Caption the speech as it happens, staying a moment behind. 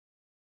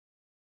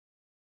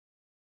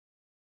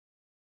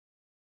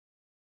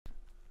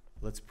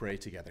Let's pray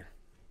together.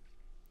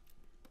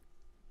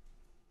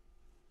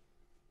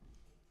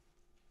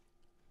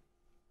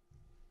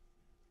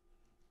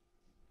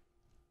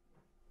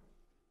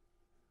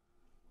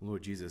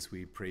 Lord Jesus,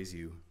 we praise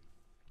you,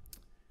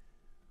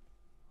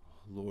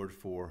 Lord,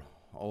 for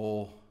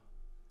all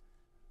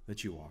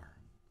that you are.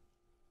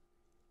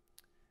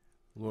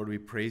 Lord, we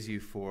praise you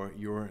for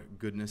your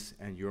goodness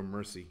and your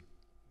mercy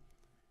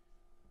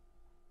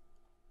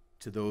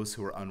to those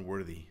who are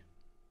unworthy.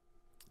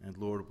 And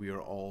Lord, we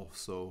are all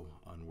so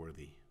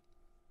unworthy.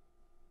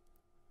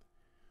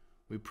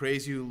 We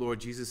praise you, Lord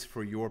Jesus,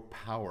 for your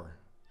power.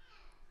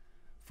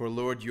 For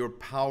Lord, your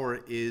power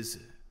is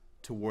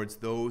towards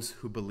those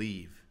who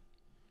believe.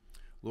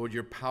 Lord,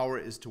 your power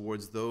is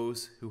towards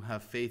those who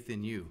have faith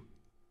in you.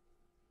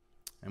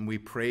 And we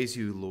praise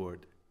you,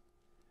 Lord,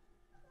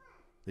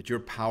 that your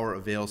power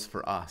avails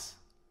for us.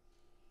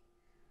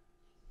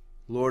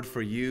 Lord,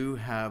 for you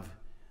have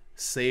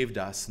saved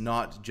us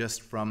not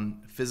just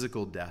from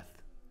physical death,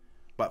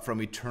 but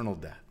from eternal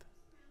death.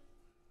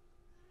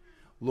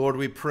 Lord,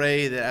 we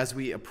pray that as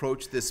we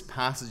approach this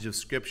passage of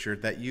Scripture,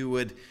 that you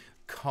would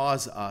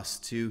cause us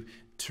to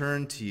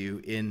turn to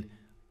you in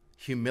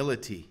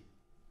humility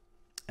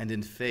and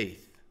in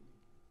faith,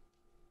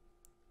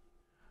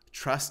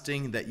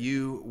 trusting that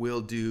you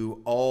will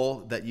do all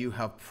that you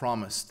have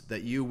promised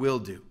that you will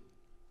do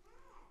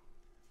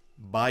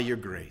by your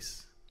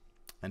grace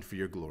and for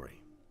your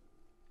glory.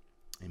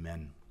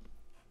 Amen.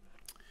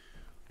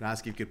 I'd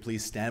ask if you could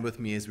please stand with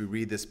me as we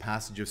read this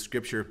passage of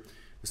Scripture.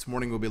 This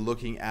morning we'll be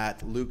looking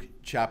at Luke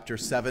chapter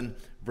 7,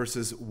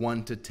 verses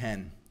 1 to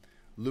 10.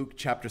 Luke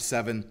chapter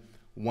 7,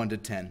 1 to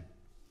 10.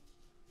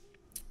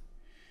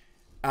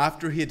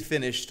 After he had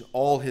finished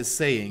all his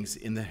sayings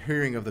in the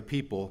hearing of the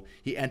people,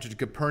 he entered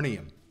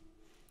Capernaum.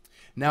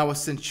 Now a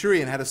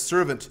centurion had a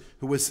servant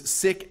who was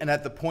sick and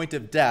at the point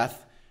of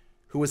death,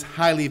 who was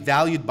highly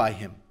valued by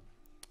him.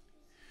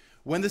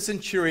 When the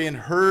centurion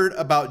heard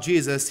about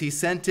Jesus, he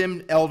sent to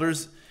him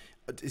elders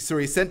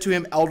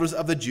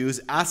of the Jews,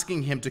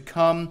 asking him to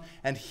come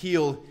and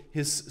heal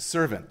his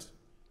servant.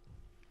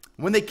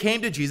 When they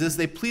came to Jesus,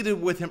 they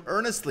pleaded with him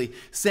earnestly,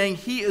 saying,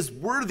 "He is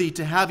worthy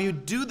to have you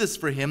do this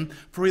for him,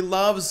 for he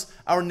loves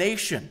our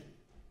nation.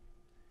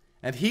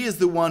 And he is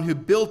the one who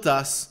built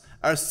us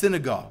our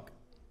synagogue."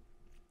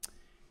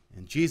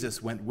 And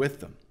Jesus went with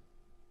them.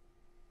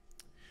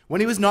 When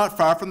he was not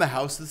far from the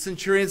house, the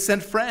centurion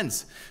sent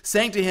friends,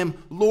 saying to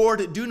him,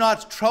 "Lord, do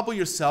not trouble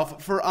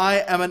yourself, for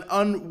I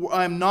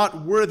am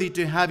not worthy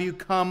to have you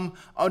come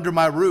under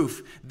my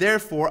roof.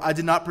 Therefore I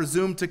did not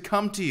presume to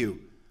come to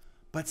you.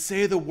 But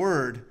say the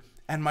word,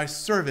 and my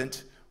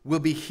servant will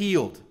be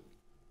healed.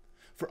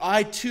 For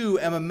I too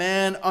am a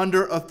man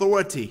under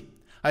authority.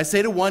 I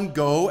say to one,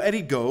 'Go,' and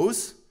he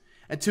goes,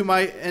 and to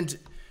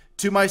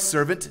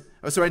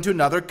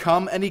another,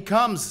 'Come,' and he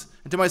comes,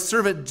 and to my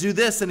servant, 'Do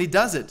this,' and he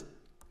does it."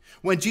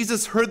 When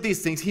Jesus heard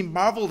these things, he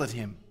marveled at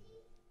him.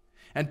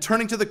 And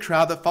turning to the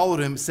crowd that followed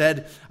him,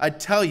 said, "I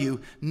tell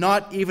you,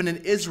 not even in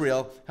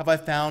Israel have I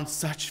found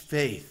such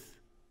faith."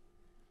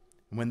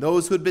 And when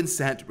those who had been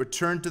sent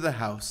returned to the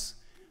house,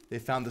 they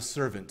found the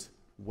servant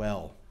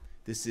well.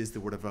 This is the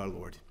word of our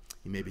Lord.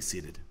 You may be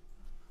seated.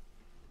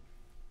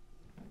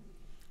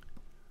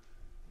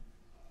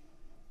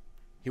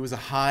 He was a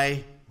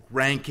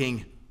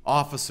high-ranking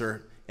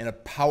officer in a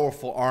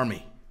powerful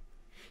army.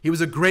 He was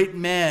a great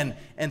man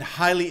and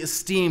highly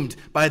esteemed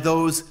by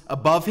those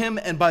above him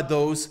and by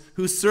those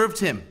who served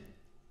him.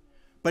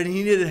 But he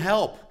needed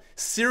help,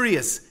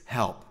 serious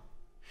help.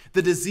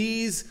 The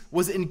disease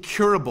was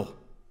incurable.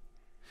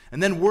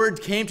 And then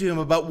word came to him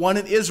about one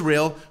in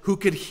Israel who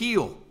could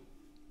heal.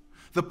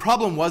 The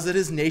problem was that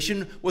his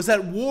nation was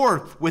at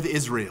war with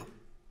Israel.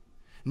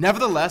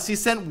 Nevertheless, he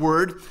sent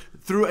word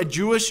through a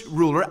Jewish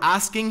ruler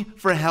asking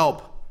for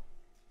help.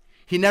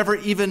 He never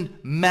even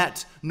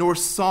met nor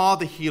saw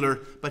the healer,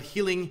 but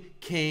healing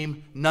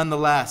came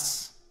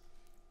nonetheless.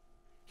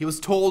 He was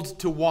told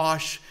to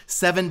wash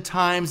 7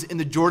 times in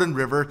the Jordan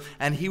River,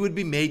 and he would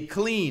be made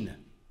clean.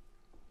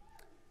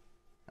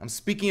 I'm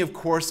speaking, of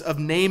course, of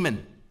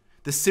Naaman,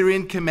 the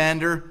Syrian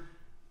commander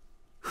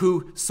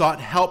who sought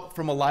help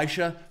from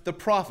Elisha the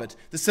prophet.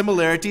 The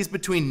similarities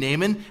between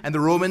Naaman and the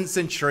Roman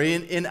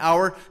centurion in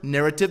our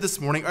narrative this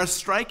morning are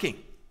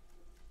striking.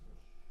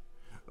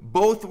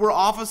 Both were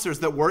officers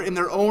that were in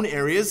their own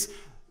areas,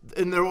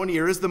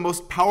 the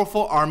most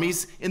powerful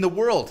armies in the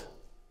world.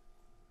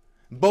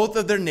 Both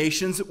of their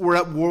nations were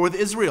at war with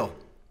Israel.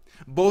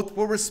 Both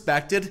were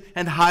respected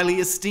and highly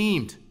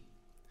esteemed.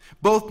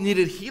 Both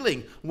needed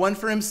healing, one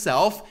for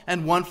himself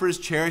and one for his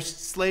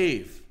cherished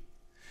slave.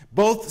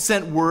 Both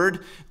sent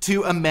word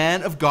to a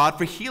man of God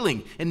for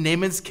healing. In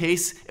Naaman's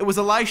case, it was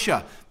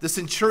Elisha. The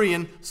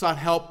centurion sought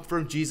help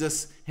from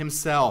Jesus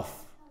himself.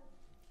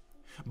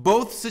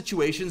 Both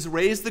situations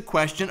raised the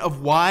question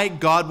of why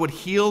God would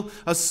heal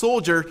a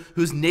soldier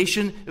whose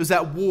nation was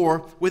at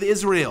war with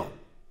Israel.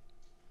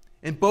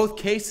 In both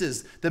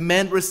cases, the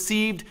men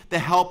received the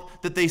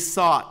help that they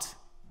sought,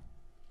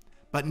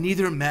 but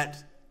neither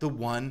met the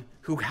one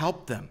who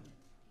helped them.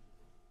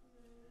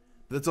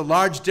 There's a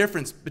large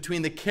difference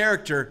between the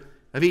character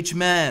of each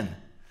man.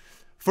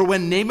 For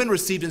when Naaman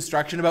received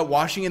instruction about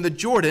washing in the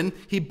Jordan,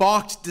 he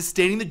balked,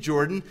 disdaining the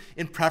Jordan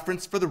in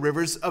preference for the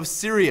rivers of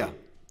Syria.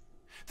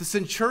 The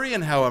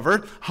centurion,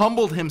 however,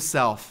 humbled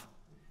himself.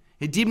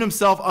 He deemed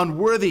himself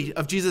unworthy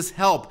of Jesus'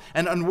 help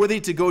and unworthy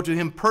to go to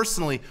him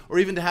personally or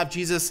even to have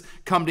Jesus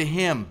come to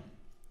him.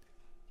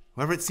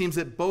 However, it seems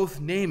that both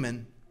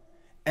Naaman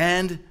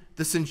and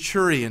the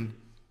centurion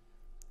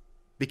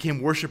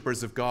became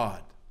worshipers of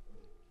God.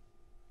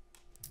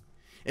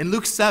 In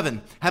Luke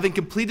 7, having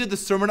completed the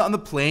Sermon on the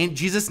Plain,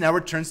 Jesus now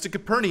returns to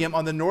Capernaum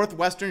on the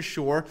northwestern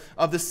shore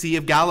of the Sea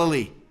of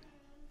Galilee.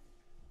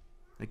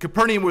 And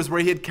Capernaum was where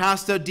he had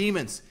cast out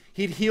demons.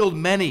 He'd healed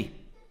many,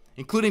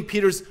 including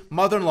Peter's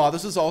mother-in-law.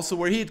 This is also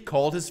where he had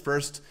called his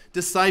first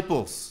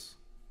disciples.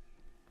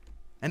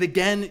 And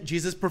again,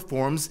 Jesus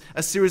performs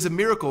a series of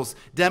miracles,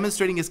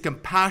 demonstrating his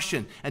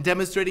compassion and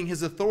demonstrating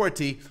his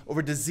authority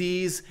over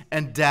disease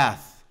and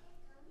death.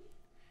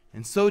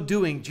 In so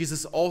doing,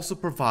 Jesus also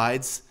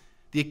provides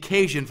the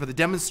occasion for the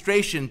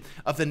demonstration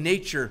of the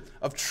nature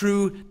of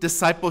true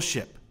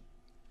discipleship.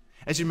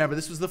 As you remember,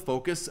 this was the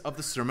focus of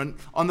the Sermon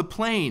on the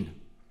Plain.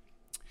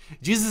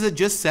 Jesus had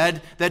just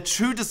said that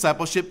true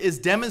discipleship is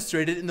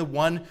demonstrated in the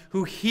one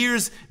who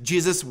hears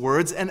Jesus'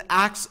 words and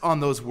acts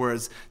on those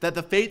words, that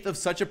the faith of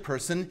such a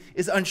person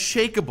is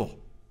unshakable,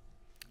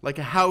 like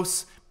a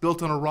house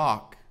built on a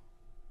rock.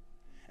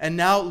 And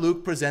now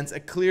Luke presents a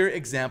clear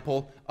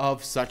example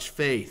of such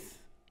faith.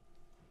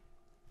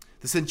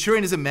 The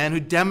centurion is a man who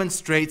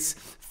demonstrates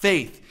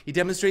faith. He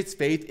demonstrates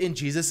faith in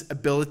Jesus'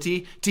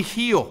 ability to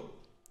heal.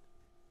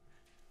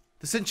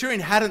 The centurion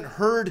hadn't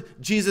heard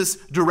Jesus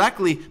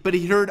directly, but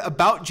he heard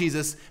about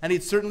Jesus, and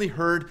he'd certainly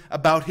heard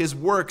about his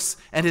works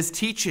and his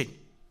teaching.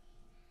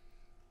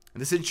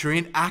 And the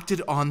centurion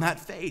acted on that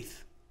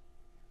faith.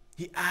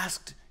 He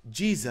asked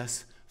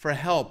Jesus for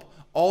help,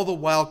 all the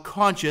while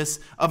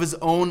conscious of his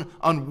own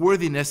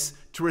unworthiness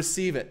to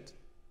receive it.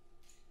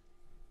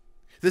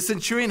 The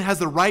centurion has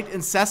the right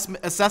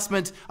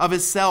assessment of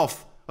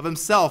himself,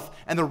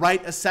 and the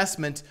right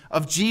assessment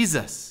of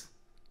Jesus.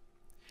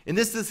 In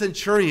this, the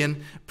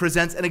centurion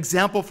presents an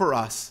example for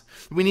us.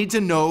 We need to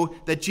know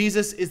that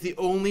Jesus is the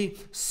only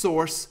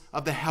source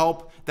of the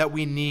help that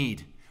we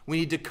need.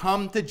 We need to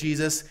come to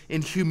Jesus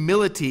in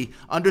humility,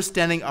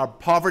 understanding our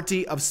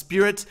poverty of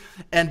spirit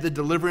and the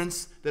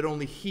deliverance that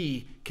only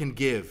he can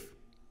give.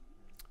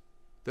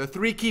 There are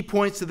three key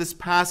points to this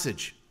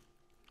passage.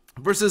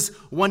 Verses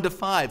 1 to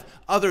 5,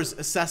 others'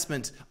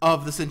 assessment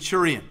of the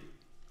centurion.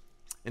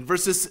 In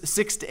verses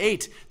 6 to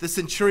 8, the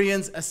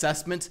centurion's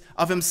assessment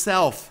of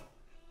himself.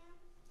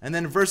 And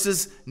then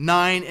verses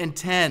 9 and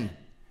 10,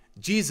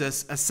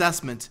 Jesus'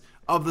 assessment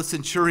of the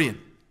centurion.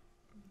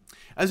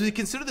 As we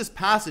consider this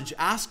passage,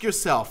 ask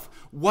yourself,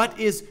 what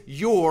is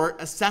your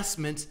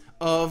assessment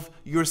of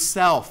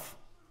yourself?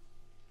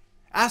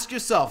 Ask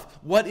yourself,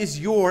 what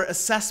is your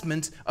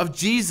assessment of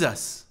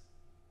Jesus?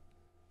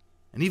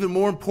 And even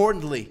more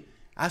importantly,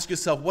 ask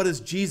yourself, what is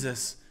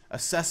Jesus'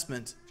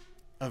 assessment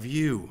of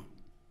you?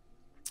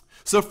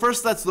 So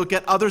first, let's look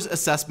at others'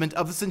 assessment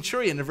of the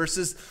centurion in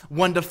verses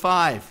 1 to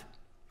 5.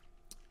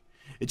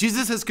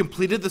 Jesus has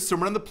completed the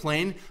Sermon on the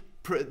Plain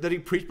that he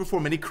preached before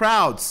many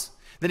crowds.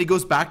 Then he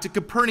goes back to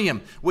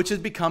Capernaum, which has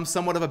become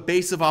somewhat of a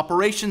base of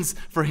operations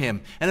for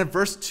him. And in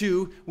verse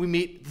 2, we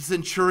meet the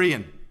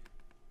centurion.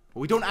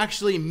 We don't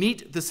actually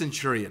meet the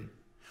centurion.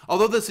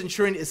 Although the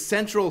centurion is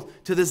central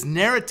to this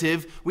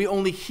narrative, we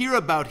only hear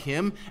about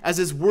him as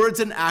his words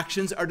and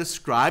actions are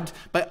described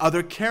by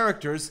other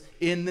characters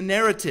in the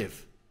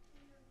narrative.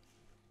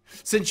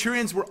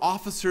 Centurions were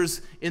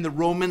officers in the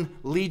Roman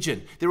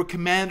legion. They were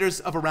commanders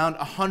of around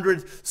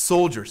 100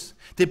 soldiers.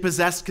 They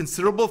possessed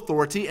considerable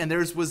authority, and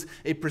theirs was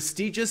a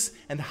prestigious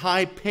and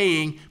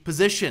high-paying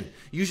position,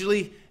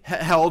 usually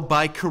held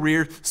by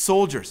career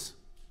soldiers.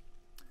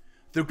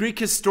 The Greek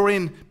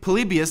historian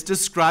Polybius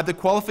described the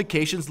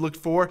qualifications looked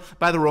for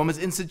by the Romans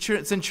in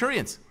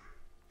centurions.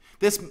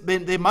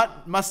 They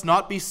must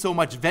not be so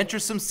much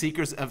venturesome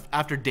seekers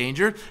after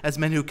danger as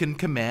men who can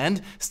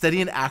command, steady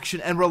in action,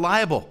 and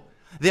reliable.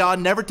 They ought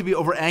never to be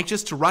over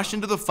anxious to rush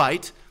into the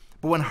fight,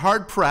 but when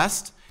hard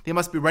pressed, they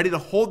must be ready to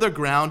hold their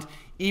ground,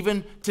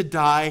 even to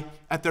die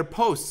at their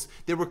posts.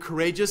 They were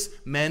courageous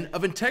men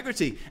of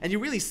integrity. And you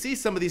really see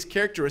some of these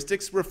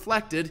characteristics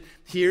reflected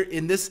here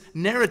in this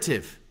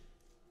narrative.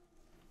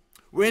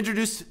 We're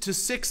introduced to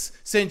 6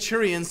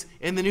 centurions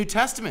in the New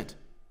Testament.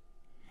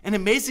 And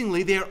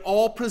amazingly, they are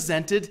all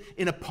presented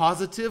in a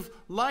positive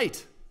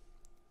light.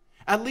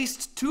 At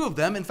least 2 of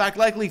them, in fact,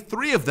 likely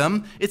 3 of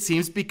them, it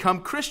seems,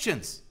 become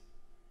Christians.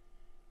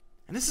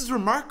 And this is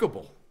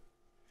remarkable,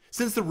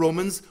 since the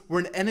Romans were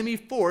an enemy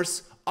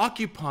force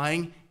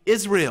occupying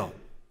Israel.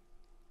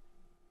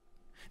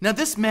 Now,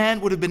 this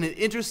man would have been an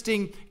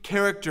interesting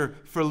character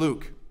for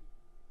Luke,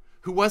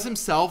 who was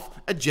himself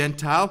a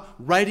Gentile,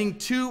 writing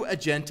to a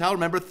Gentile,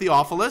 remember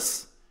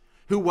Theophilus,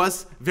 who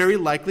was very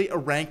likely a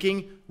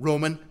ranking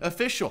Roman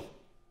official.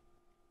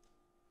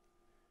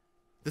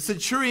 The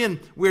centurion,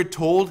 we're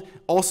told,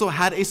 also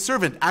had a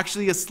servant,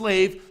 actually a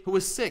slave, who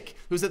was sick,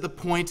 who was at the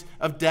point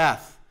of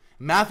death.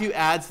 Matthew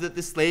adds that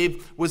the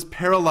slave was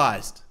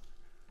paralyzed.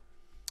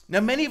 Now,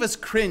 many of us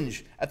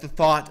cringe at the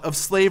thought of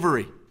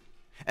slavery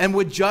and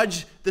would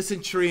judge the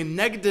centurion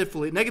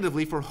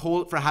negatively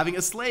for having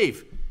a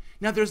slave.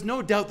 Now, there's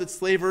no doubt that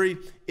slavery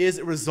is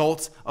a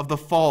result of the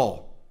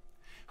fall.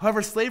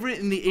 However, slavery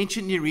in the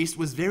ancient Near East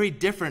was very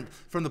different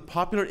from the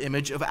popular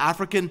image of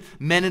African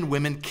men and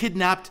women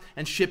kidnapped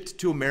and shipped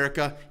to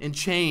America in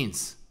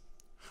chains.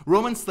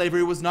 Roman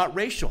slavery was not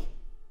racial.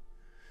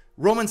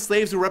 Roman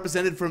slaves were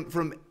represented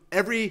from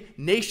every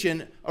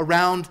nation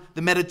around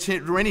the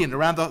Mediterranean,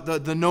 around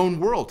the known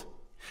world.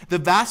 The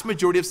vast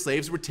majority of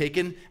slaves were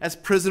taken as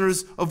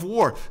prisoners of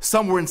war.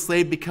 Some were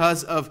enslaved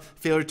because of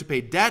failure to pay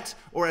debt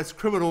or as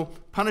criminal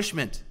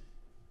punishment.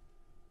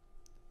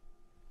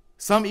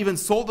 Some even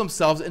sold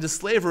themselves into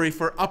slavery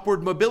for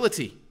upward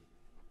mobility.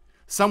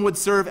 Some would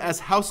serve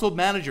as household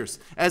managers,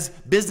 as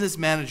business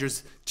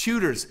managers,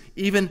 tutors,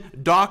 even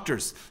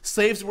doctors.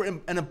 Slaves were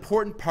an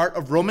important part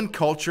of Roman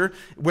culture,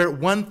 where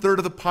 1/3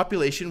 of the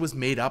population was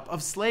made up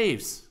of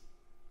slaves.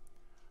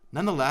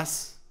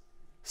 Nonetheless,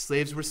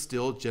 slaves were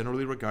still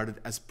generally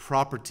regarded as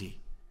property,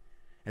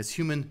 as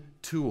human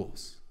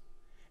tools,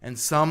 and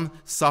some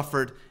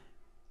suffered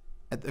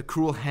at the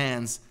cruel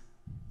hands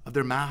of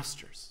their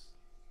masters.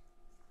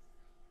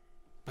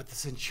 But the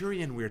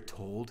centurion, we're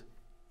told,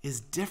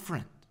 is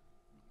different.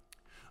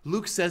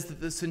 Luke says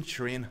that the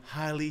centurion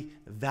highly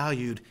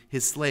valued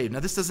his slave. Now,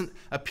 this doesn't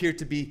appear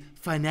to be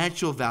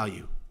financial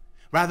value.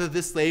 Rather,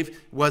 this slave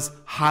was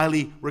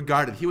highly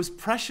regarded. He was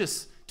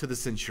precious to the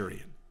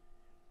centurion.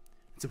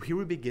 So here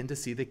we begin to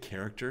see the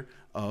character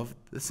of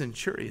the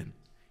centurion.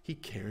 He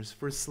cares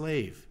for his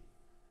slave.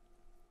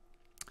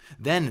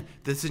 Then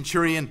the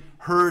centurion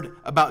heard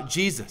about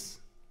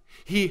Jesus.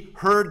 He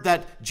heard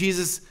that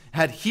Jesus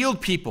had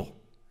healed people.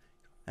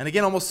 And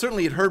again, almost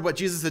certainly he'd heard what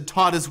Jesus had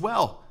taught as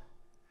well.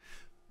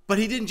 But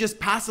he didn't just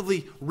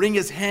passively wring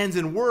his hands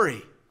and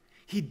worry.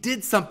 He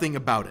did something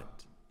about it.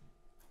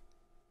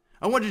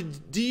 I wonder,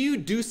 do you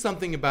do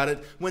something about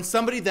it when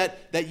somebody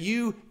that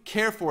you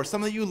care for,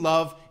 somebody that you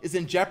love, is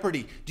in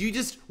jeopardy? Do you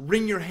just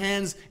wring your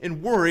hands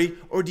and worry,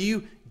 or do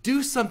you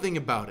do something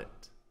about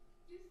it?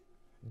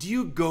 Do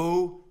you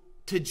go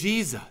to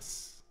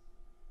Jesus?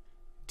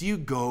 Do you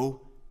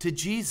go to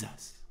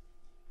Jesus?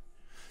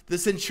 The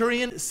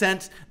centurion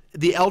sent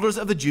the elders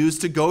of the Jews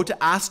to go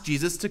to ask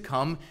Jesus to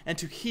come and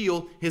to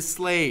heal his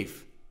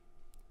slave.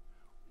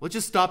 Let's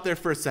just stop there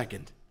for a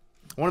second.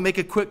 I want to make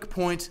a quick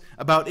point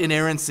about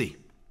inerrancy.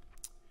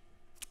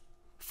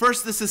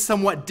 First, this is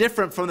somewhat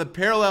different from the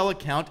parallel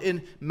account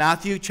in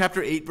Matthew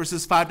chapter 8,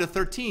 verses 5 to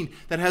 13,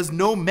 that has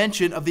no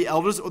mention of the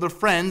elders or the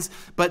friends,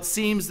 but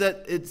seems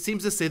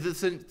to say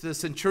that the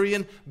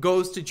centurion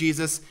goes to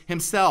Jesus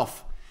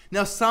himself.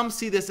 Now, some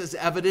see this as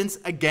evidence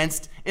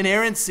against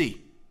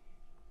inerrancy,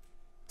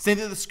 saying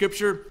that the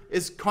scripture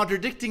is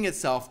contradicting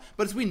itself.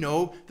 But as we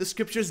know, the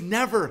scriptures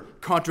never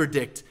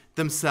contradict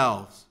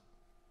themselves.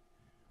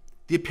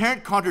 The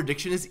apparent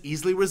contradiction is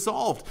easily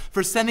resolved,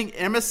 for sending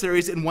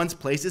emissaries in one's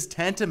place is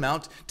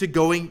tantamount to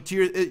going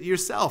to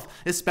yourself,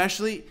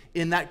 especially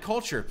in that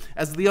culture.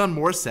 As Leon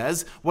Moore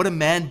says, what a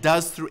man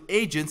does through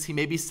agents, he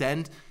may be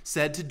said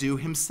to do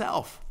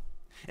himself.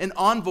 An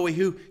envoy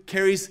who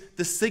carries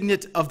the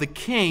signet of the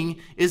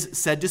king is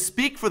said to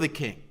speak for the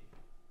king.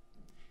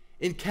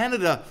 In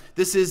Canada,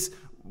 this is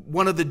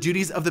one of the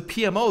duties of the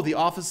PMO, the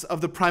Office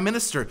of the Prime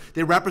Minister.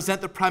 They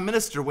represent the Prime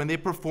Minister when they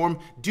perform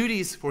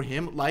duties for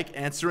him, like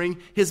answering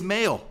his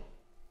mail.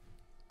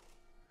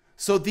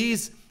 So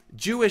these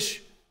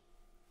Jewish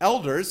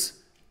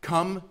elders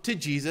come to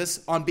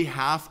Jesus on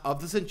behalf of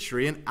the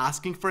centurion,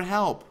 asking for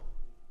help.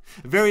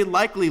 Very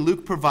likely,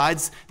 Luke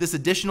provides this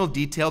additional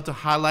detail to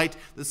highlight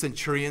the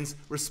centurion's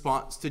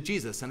response to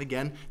Jesus. And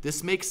again,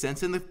 this makes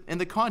sense in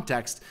the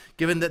context,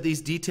 given that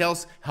these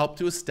details help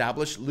to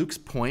establish Luke's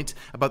point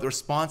about the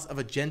response of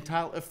a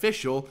Gentile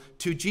official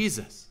to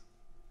Jesus,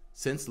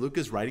 since Luke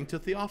is writing to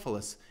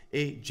Theophilus,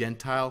 a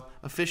Gentile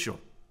official.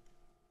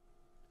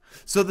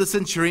 So the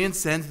centurion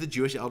sends the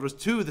Jewish elders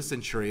to the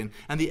centurion,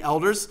 and the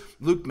elders,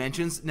 Luke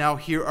mentions, now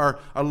here are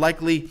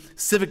likely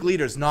civic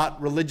leaders,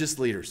 not religious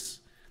leaders.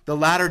 The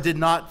latter did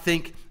not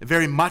think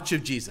very much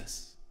of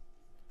Jesus.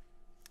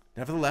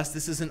 Nevertheless,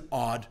 this is an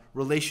odd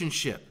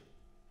relationship.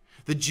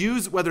 The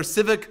Jews, whether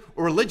civic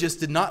or religious,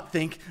 did not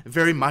think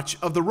very much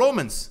of the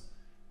Romans.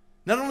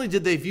 Not only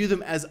did they view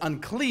them as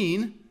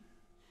unclean,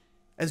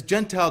 as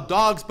Gentile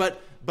dogs,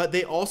 but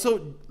they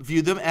also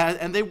viewed them as,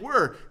 and they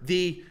were,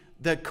 the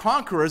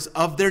conquerors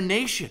of their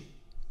nation.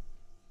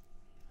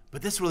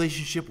 But this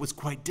relationship was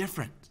quite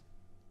different.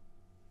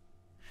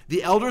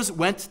 The elders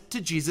went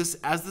to Jesus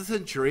as the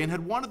centurion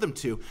had wanted them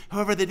to.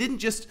 However, they didn't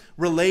just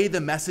relay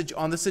the message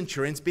on the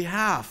centurion's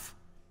behalf.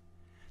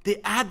 They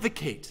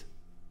advocate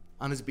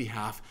on his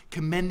behalf,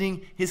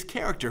 commending his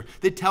character.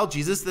 They tell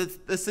Jesus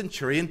that the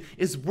centurion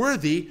is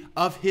worthy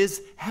of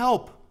his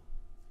help.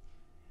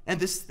 And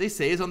this, they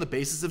say, is on the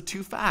basis of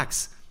two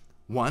facts.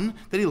 One,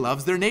 that he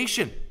loves their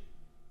nation.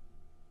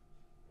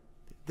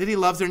 that he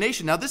loves their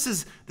nation. Now, this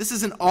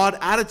is an odd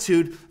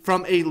attitude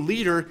from a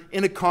leader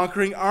in a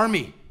conquering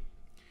army.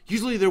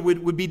 Usually there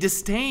would be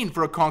disdain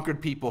for a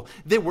conquered people.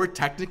 They were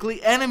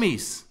technically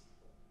enemies.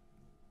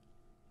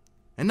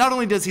 And not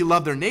only does he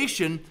love their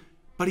nation,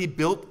 but he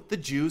built the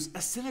Jews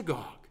a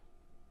synagogue.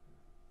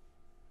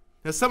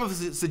 Now, some have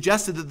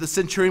suggested that the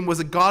centurion was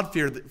a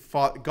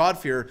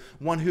God-fearer,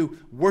 one who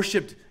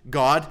worshipped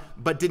God,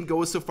 but didn't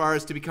go so far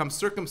as to become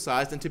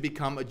circumcised and to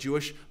become a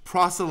Jewish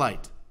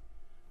proselyte.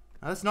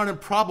 Now, that's not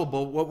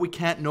improbable, what we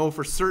can't know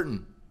for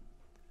certain.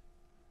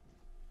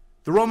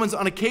 The Romans,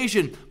 on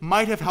occasion,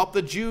 might have helped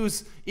the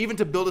Jews even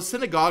to build a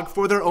synagogue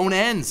for their own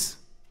ends,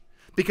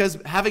 because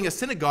having a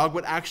synagogue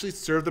would actually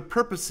serve the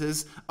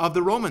purposes of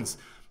the Romans.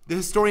 The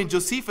historian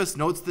Josephus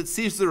notes that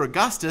Caesar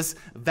Augustus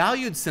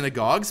valued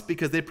synagogues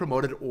because they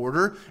promoted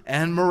order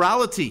and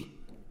morality.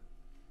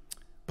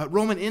 But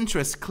Roman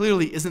interest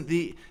clearly isn't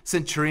the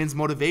centurion's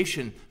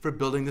motivation for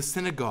building the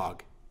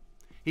synagogue.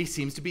 He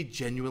seems to be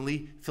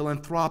genuinely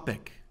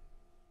philanthropic.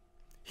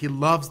 He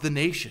loves the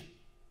nation.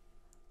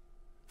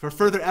 For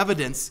further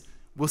evidence,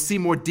 we'll see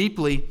more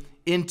deeply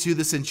into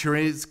the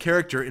centurion's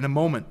character in a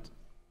moment.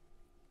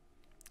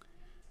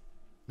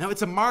 Now,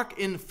 it's a mark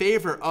in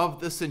favor of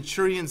the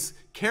centurion's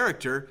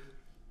character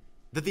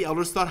that the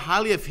elders thought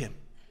highly of him.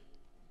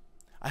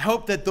 I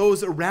hope that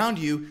those around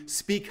you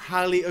speak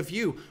highly of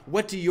you.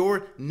 What do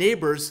your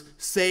neighbors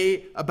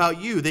say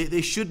about you?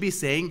 They should be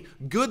saying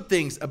good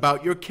things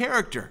about your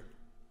character.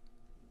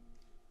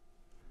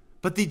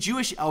 But the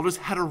Jewish elders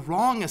had a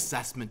wrong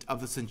assessment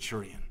of the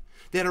centurion.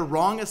 They had a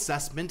wrong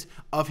assessment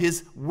of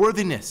his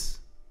worthiness.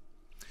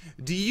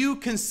 Do you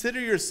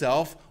consider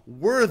yourself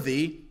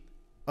worthy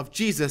of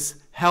Jesus'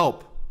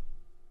 help?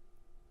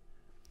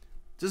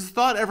 Does the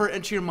thought ever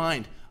enter your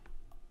mind,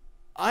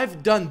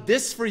 I've done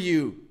this for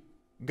you,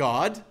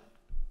 God.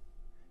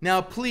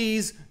 Now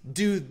please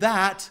do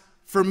that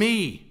for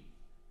me.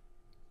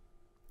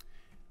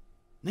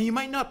 Now you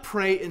might not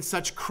pray in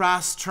such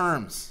crass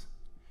terms,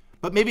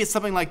 but maybe it's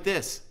something like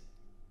this.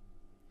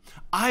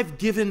 I've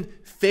given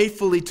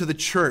faithfully to the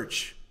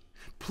church.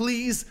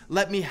 Please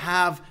let me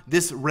have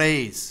this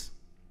raise.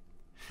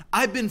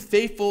 I've been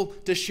faithful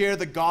to share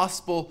the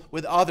gospel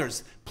with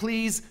others.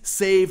 Please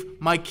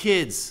save my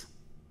kids.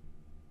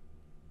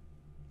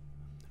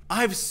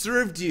 I've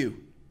served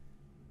you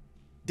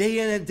day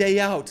in and day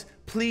out.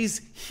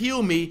 Please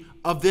heal me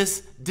of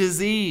this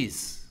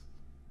disease.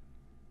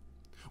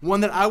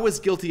 One that I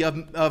was guilty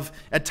of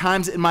at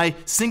times in my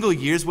single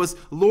years was,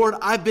 Lord,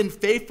 I've been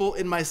faithful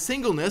in my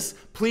singleness.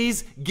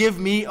 Please give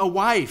me a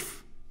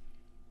wife.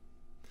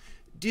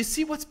 Do you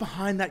see what's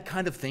behind that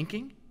kind of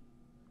thinking?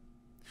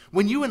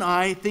 When you and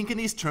I think in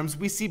these terms,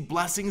 we see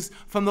blessings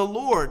from the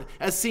Lord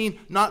as seen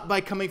not by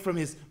coming from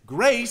his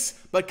grace,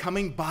 but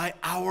coming by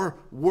our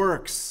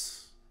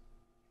works.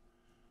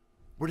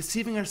 We're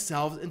deceiving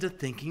ourselves into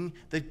thinking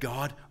that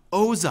God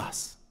owes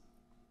us.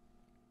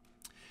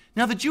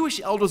 Now, the Jewish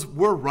elders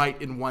were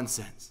right in one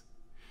sense.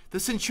 The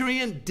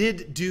centurion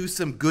did do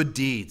some good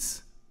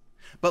deeds.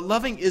 But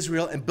loving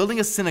Israel and building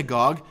a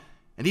synagogue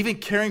and even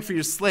caring for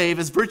your slave,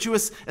 as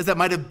virtuous as that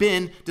might have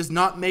been, does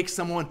not make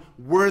someone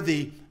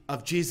worthy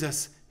of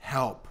Jesus'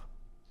 help.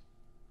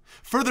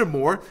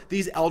 Furthermore,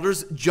 these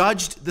elders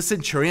judged the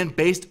centurion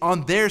based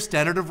on their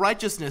standard of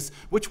righteousness,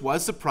 which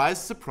was, surprise,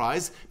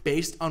 surprise,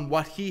 based on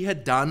what he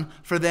had done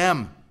for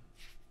them.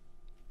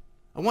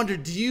 I wonder,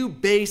 do you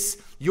base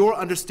your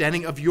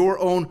understanding of your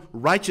own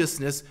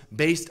righteousness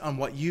based on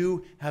what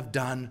you have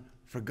done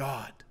for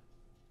God?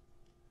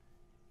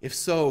 If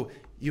so,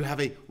 you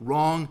have a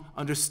wrong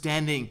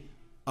understanding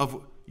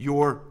of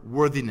your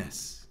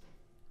worthiness.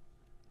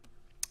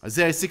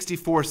 Isaiah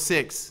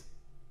 64:6,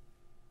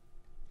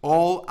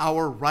 all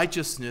our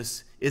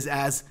righteousness is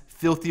as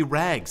filthy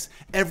rags.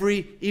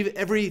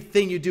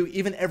 Everything you do,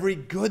 even every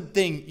good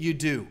thing you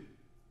do,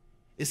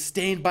 is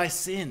stained by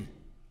sin.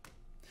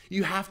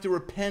 You have to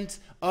repent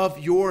of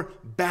your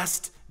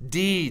best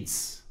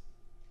deeds.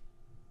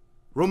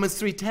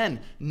 Romans 3:10,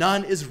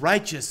 none is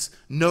righteous,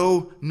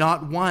 no,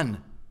 not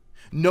one.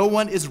 No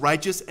one is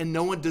righteous and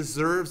no one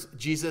deserves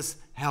Jesus'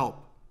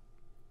 help.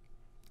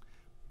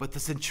 But the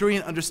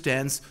centurion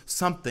understands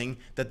something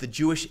that the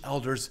Jewish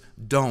elders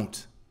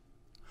don't.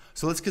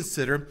 So let's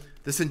consider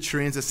the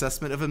centurion's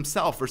assessment of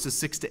himself, verses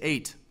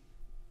 6-8.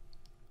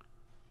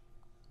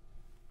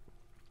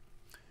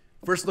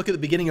 First, look at the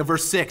beginning of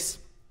verse 6.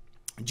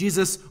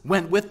 Jesus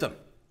went with them.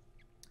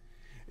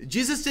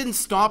 Jesus didn't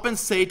stop and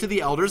say to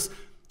the elders,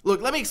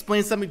 look, let me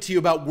explain something to you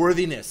about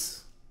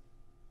worthiness.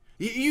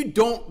 You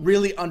don't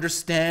really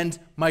understand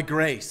my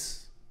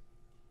grace.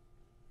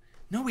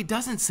 No, he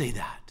doesn't say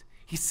that.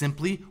 He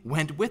simply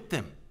went with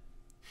them.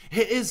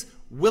 His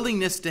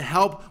willingness to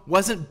help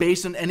wasn't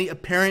based on any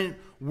apparent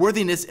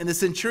worthiness in the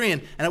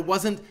centurion, and it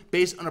wasn't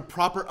based on a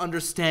proper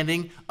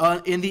understanding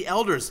in the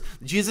elders.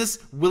 Jesus'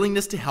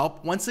 willingness to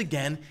help, once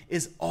again,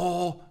 is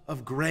all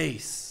of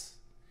grace.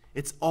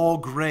 It's all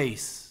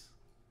grace.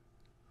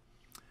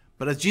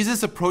 But as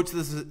Jesus approached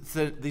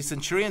the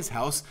centurion's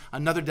house,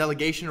 another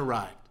delegation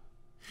arrived.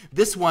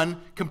 This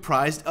one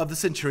comprised of the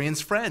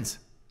centurion's friends.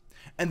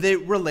 And they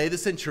relay the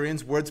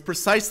centurion's words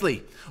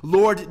precisely.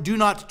 Lord, do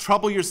not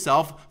trouble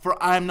yourself,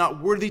 for I am not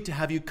worthy to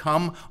have you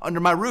come under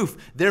my roof.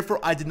 Therefore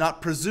I did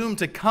not presume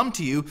to come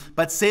to you,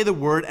 but say the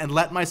word and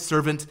let my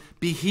servant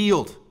be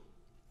healed.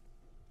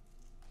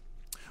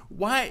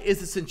 Why is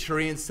the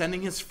centurion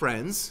sending his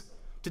friends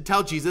to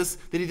tell Jesus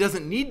that he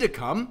doesn't need to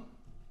come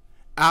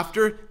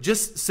after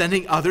just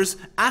sending others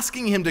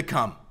asking him to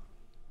come?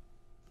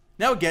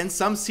 Now again,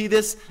 some see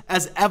this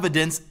as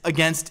evidence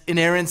against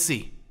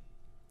inerrancy.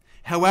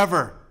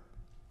 However,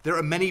 there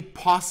are many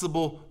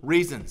possible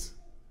reasons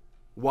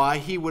why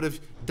he would have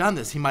done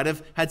this. He might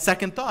have had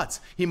second thoughts.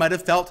 He might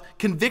have felt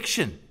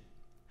conviction.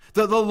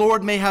 The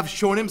Lord may have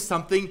shown him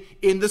something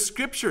in the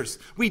scriptures.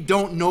 We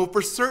don't know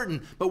for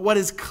certain, but what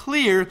is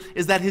clear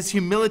is that his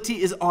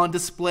humility is on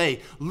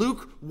display.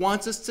 Luke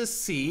wants us to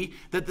see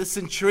that the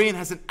centurion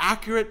has an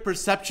accurate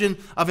perception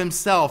of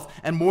himself,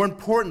 and more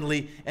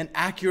importantly, an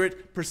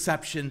accurate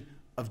perception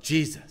of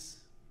Jesus.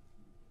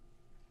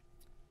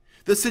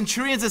 The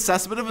centurion's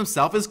assessment of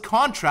himself is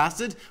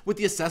contrasted with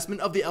the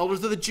assessment of the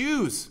elders of the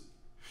Jews,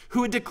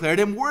 who had declared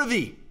him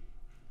worthy.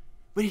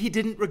 But he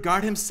didn't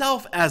regard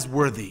himself as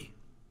worthy.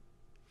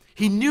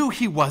 He knew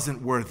he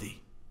wasn't worthy.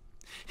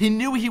 He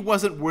knew he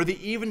wasn't worthy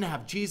even to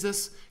have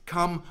Jesus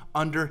come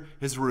under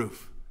his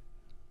roof.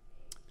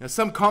 Now,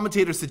 some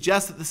commentators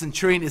suggest that the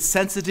centurion is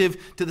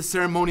sensitive to the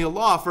ceremonial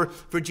law,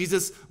 for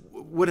Jesus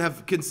would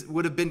have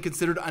been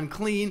considered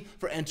unclean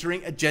for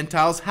entering a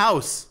Gentile's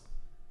house.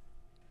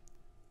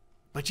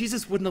 But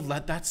Jesus wouldn't have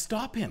let that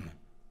stop him.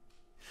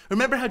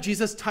 Remember how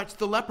Jesus touched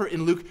the leper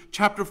in Luke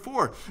chapter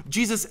 4.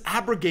 Jesus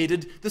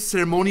abrogated the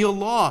ceremonial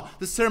law.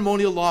 The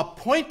ceremonial law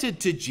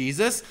pointed to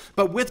Jesus,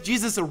 but with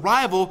Jesus'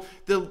 arrival,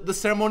 the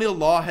ceremonial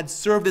law had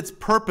served its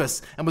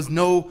purpose and was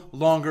no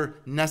longer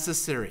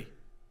necessary.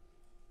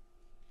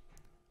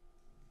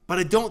 But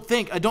I don't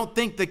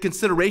think the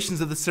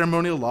considerations of the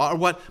ceremonial law are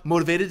what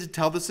motivated to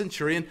tell the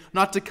centurion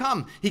not to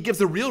come. He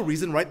gives a real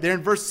reason right there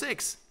in verse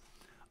 6.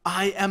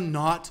 I am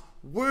not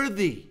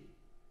worthy.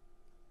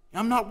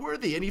 I'm not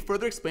worthy. And he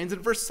further explains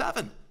in verse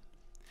 7.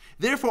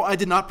 Therefore, I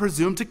did not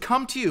presume to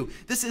come to you.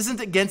 This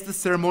isn't against the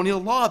ceremonial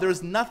law. There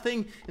is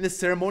nothing in the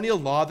ceremonial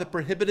law that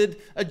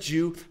prohibited a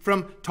Jew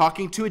from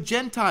talking to a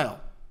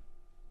Gentile.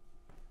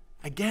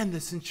 Again, the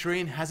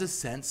centurion has a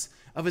sense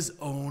of his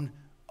own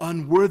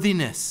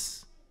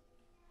unworthiness.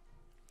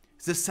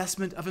 His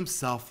assessment of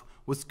himself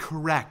was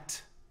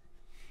correct.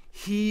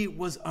 He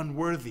was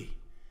unworthy,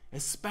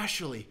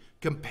 especially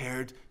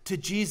compared to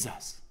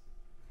Jesus.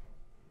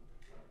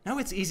 Now,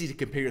 it's easy to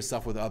compare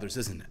yourself with others,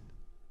 isn't it?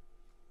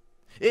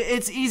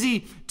 It's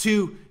easy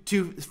to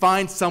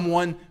find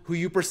someone who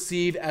you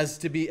perceive as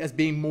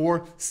being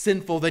more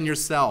sinful than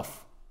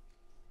yourself.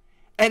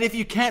 And if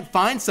you can't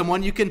find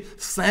someone, you can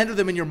slander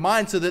them in your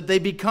mind so that they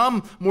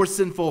become more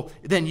sinful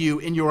than you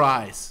in your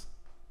eyes.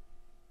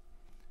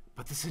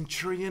 But the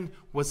centurion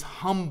was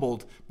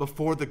humbled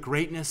before the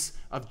greatness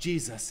of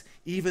Jesus,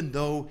 even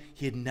though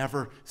he had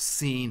never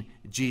seen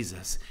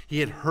Jesus. He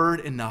had heard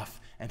enough,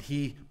 and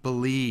he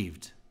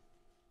believed.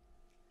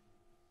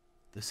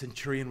 The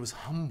centurion was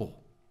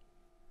humble.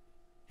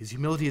 His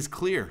humility is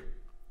clear.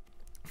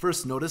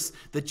 First, notice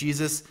that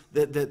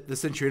the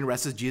centurion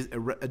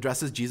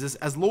addresses Jesus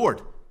as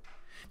Lord.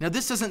 Now,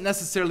 this doesn't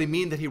necessarily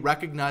mean that he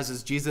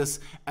recognizes Jesus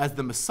as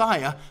the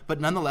Messiah,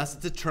 but nonetheless,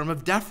 it's a term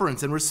of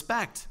deference and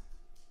respect.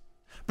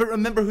 But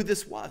remember who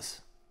this was.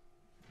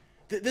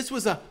 This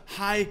was a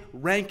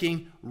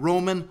high-ranking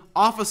Roman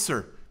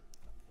officer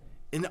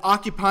in the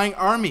occupying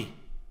army.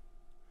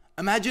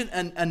 Imagine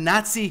a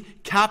Nazi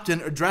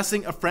captain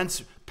addressing a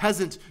French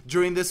peasant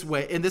during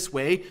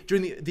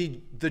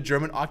the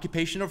German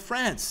occupation of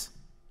France.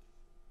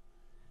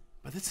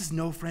 But this is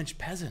no French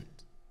peasant.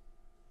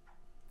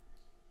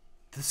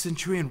 The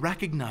centurion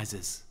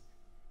recognizes,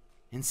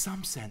 in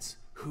some sense,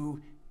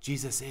 who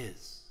Jesus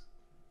is.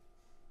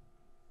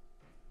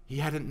 He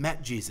hadn't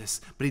met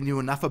Jesus, but he knew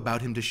enough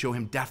about him to show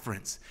him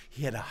deference.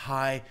 He had a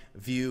high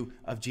view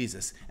of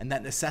Jesus, and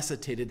that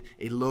necessitated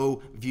a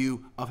low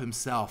view of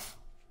himself.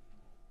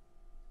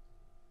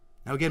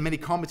 Now again, many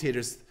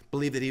commentators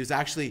believe that he was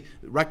actually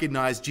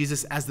recognized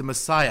Jesus as the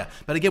Messiah.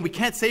 But again, we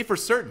can't say for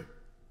certain.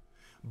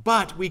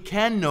 But we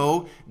can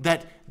know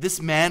that this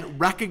man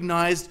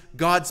recognized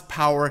God's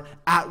power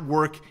at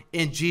work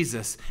in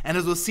Jesus. And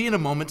as we'll see in a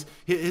moment,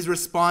 his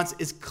response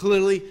is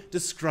clearly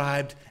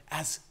described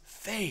as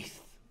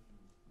faith.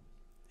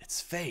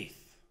 It's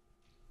faith.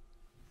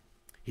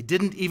 He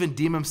didn't even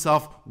deem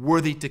himself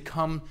worthy to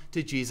come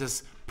to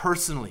Jesus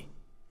personally.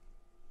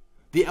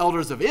 The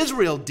elders of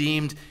Israel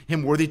deemed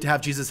him worthy to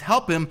have Jesus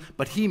help him,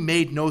 but he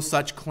made no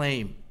such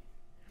claim.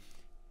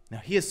 Now,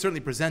 he is certainly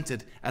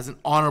presented as an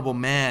honorable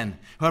man.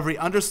 However, he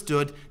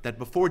understood that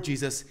before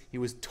Jesus, he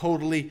was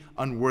totally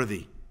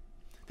unworthy.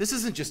 This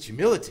isn't just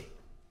humility.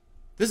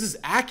 This is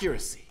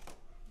accuracy.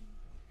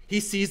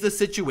 He sees the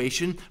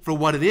situation for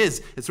what it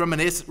is. It's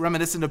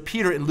reminiscent of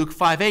Peter in Luke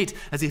 5:8,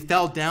 as he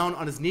fell down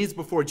on his knees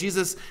before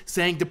Jesus,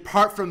 saying,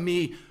 "Depart from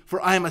me,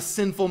 for I am a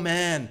sinful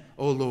man,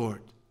 O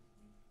Lord."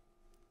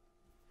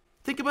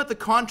 Think about the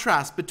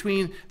contrast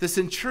between the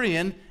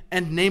centurion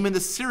and Naaman the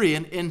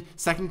Syrian in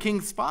 2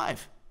 Kings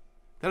 5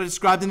 that I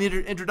described in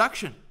the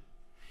introduction.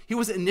 He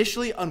was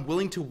initially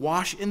unwilling to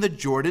wash in the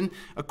Jordan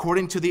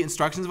according to the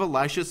instructions of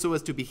Elisha so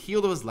as to be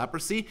healed of his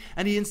leprosy,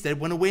 and he instead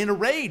went away in a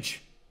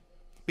rage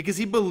because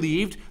he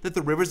believed that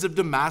the rivers of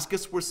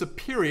Damascus were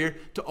superior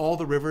to all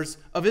the rivers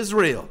of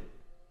Israel.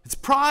 It's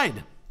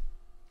pride.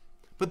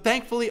 But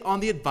thankfully, on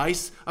the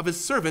advice of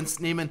his servants,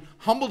 Naaman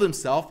humbled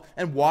himself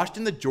and washed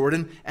in the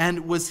Jordan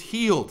and was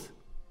healed.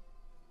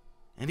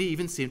 And he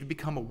even seemed to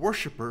become a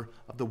worshiper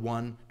of the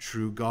one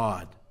true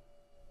God.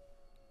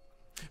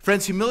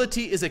 Friends,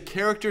 humility is a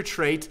character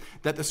trait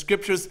that the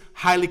scriptures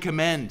highly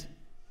commend.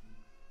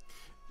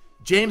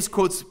 James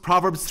quotes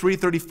Proverbs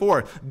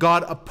 3:34,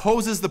 God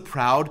opposes the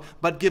proud,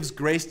 but gives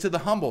grace to the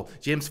humble.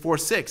 James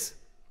 4:6.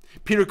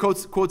 Peter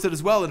quotes it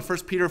as well in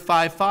 1 Peter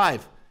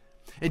 5:5.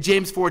 In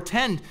James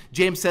 4:10,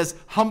 James says,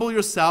 humble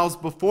yourselves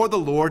before the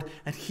Lord,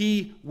 and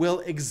he will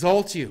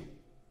exalt you.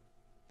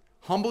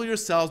 Humble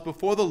yourselves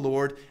before the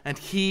Lord, and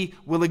he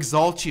will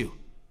exalt you.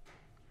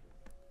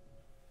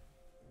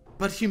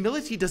 But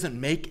humility doesn't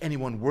make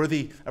anyone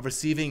worthy of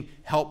receiving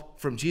help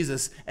from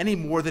Jesus any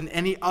more than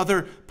any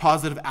other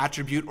positive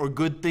attribute or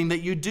good thing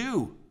that you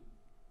do.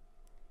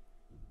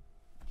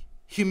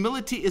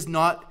 Humility is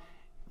not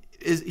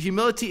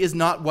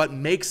what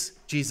makes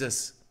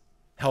Jesus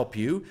help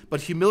you, but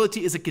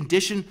humility is a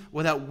condition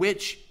without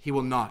which he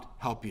will not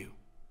help you.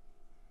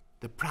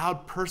 The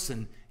proud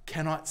person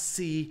cannot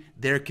see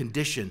their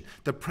condition.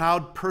 The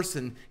proud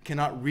person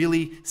cannot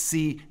really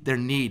see their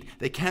need.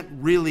 They can't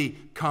really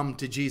come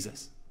to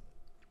Jesus.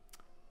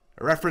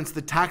 I referenced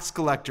the tax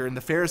collector and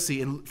the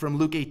Pharisee from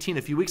Luke 18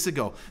 a few weeks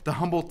ago. The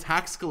humble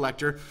tax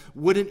collector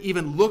wouldn't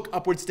even look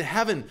upwards to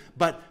heaven,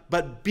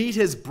 but beat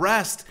his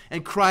breast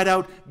and cried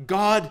out,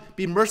 God,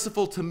 be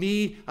merciful to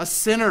me, a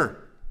sinner.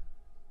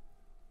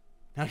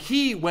 Now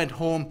he went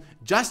home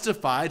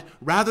justified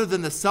rather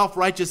than the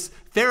self-righteous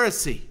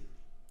Pharisee.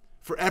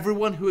 For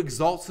everyone who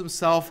exalts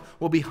himself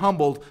will be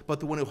humbled, but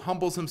the one who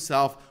humbles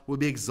himself will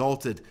be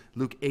exalted.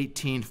 Luke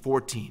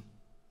 18:14.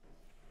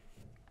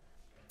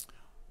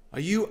 Are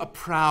you a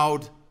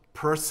proud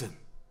person?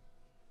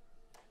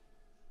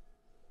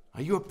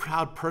 Are you a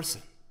proud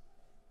person?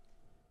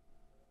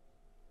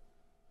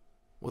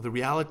 Well, the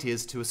reality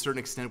is, to a certain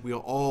extent, we are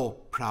all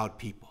proud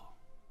people.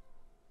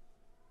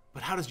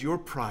 But how does your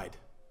pride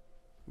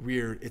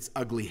rear its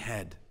ugly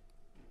head?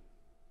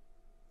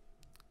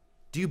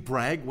 Do you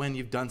brag when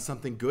you've done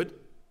something good?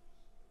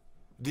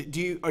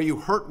 Are you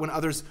hurt when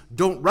others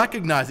don't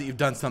recognize that you've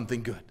done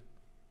something good?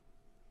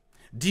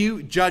 Do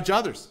you judge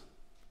others?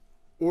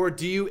 Or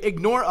do you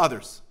ignore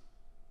others?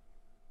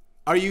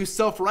 Are you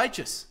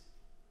self-righteous?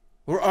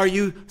 Or are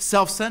you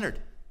self-centered?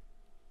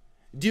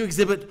 Do you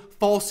exhibit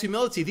false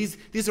humility?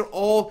 These are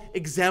all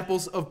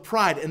examples of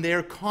pride, and they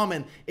are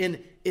common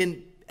in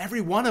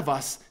every one of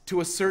us to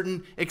a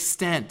certain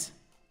extent.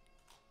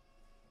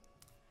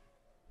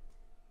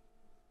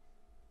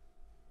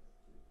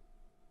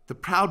 The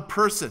proud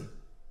person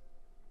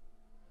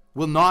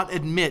will not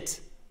admit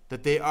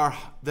that they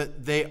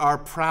are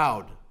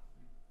proud.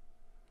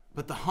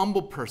 But the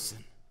humble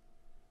person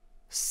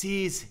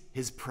sees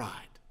his pride.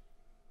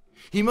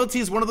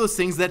 Humility is one of those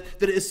things that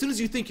as soon as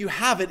you think you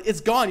have it,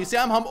 it's gone. You say,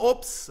 I'm humble.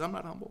 Oops, I'm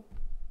not humble.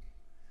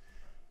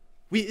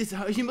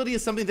 Humility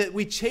is something that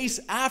we chase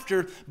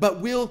after, but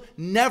will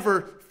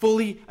never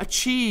fully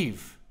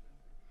achieve.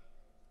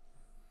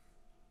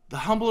 The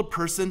humble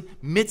person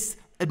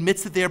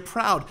admits that they are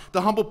proud.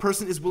 The humble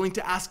person is willing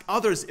to ask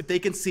others if they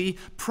can see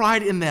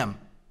pride in them.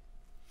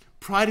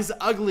 Pride is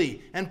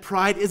ugly, and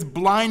pride is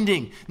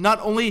blinding. Not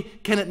only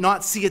can it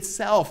not see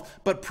itself,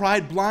 but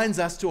pride blinds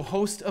us to a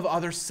host of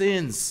other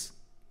sins.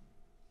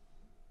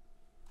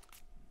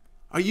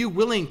 Are you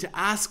willing to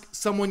ask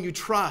someone you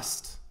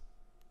trust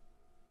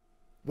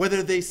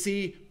whether they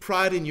see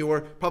pride in you, or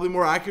probably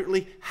more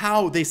accurately,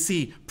 how they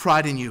see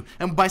pride in you?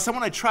 And by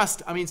someone I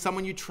trust, I mean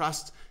someone you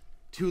trust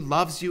who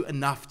loves you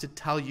enough to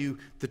tell you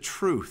the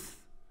truth.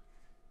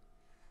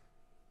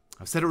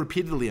 I've said it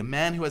repeatedly, a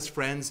man who has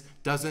friends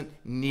doesn't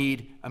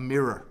need a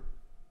mirror.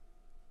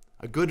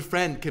 A good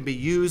friend can be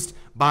used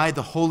by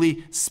the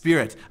Holy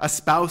Spirit. A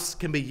spouse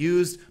can be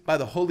used by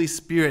the Holy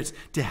Spirit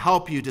to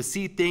help you to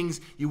see things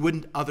you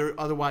wouldn't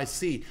otherwise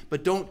see.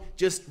 But don't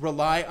just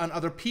rely on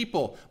other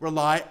people.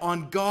 Rely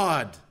on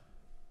God.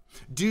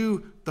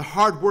 Do the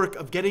hard work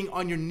of getting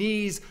on your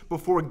knees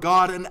before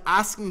God and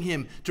asking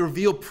Him to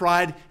reveal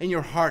pride in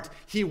your heart.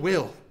 He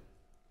will.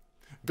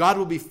 God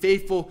will be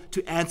faithful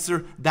to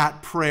answer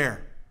that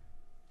prayer.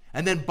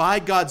 And then by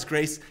God's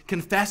grace,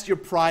 confess your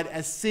pride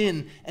as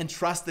sin and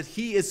trust that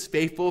He is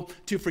faithful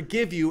to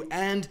forgive you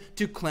and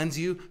to cleanse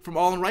you from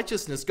all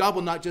unrighteousness. God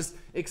will not just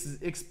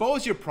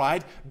expose your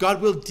pride,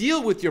 God will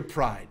deal with your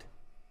pride.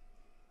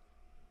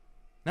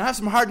 Now I have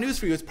some hard news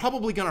for you. It's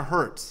probably going to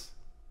hurt.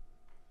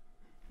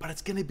 But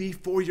it's going to be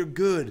for your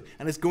good,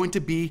 and it's going to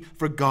be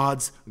for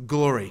God's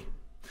glory.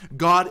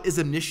 God is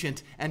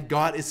omniscient and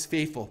God is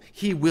faithful.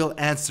 He will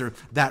answer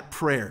that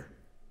prayer.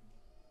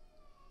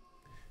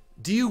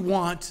 Do you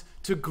want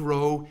to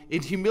grow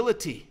in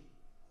humility.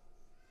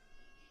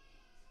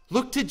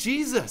 Look to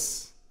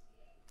Jesus.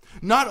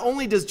 Not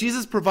only does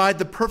Jesus provide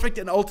the perfect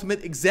and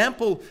ultimate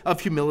example of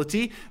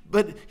humility,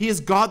 but he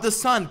is God the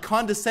Son,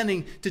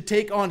 condescending to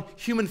take on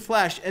human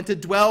flesh and to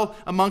dwell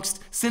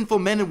amongst sinful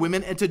men and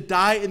women and to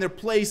die in their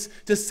place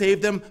to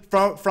save them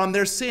from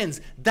their sins.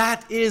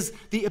 That is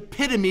the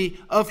epitome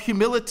of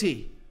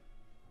humility.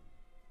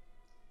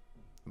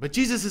 But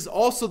Jesus is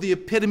also the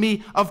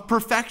epitome of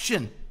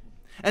perfection.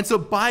 And so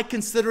by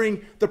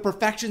considering the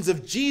perfections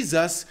of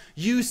Jesus,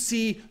 you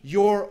see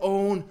your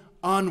own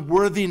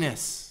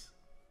unworthiness.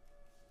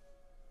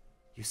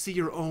 You see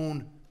your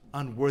own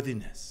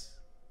unworthiness.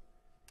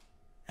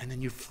 And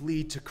then you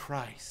flee to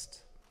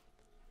Christ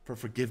for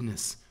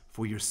forgiveness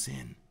for your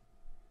sin.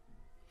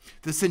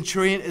 The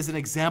centurion is an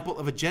example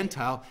of a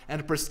Gentile,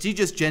 and a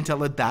prestigious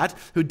Gentile at that,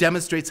 who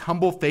demonstrates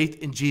humble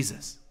faith in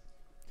Jesus.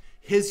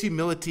 His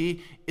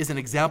humility is an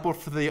example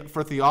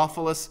for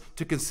Theophilus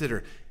to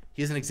consider.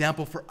 He is an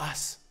example for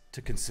us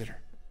to consider.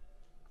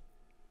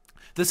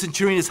 The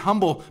centurion is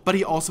humble, but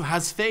he also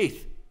has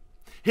faith.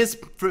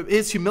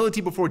 His humility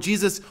before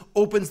Jesus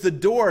opens the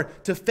door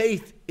to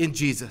faith in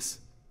Jesus.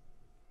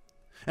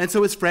 And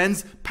so his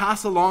friends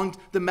pass along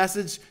the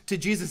message to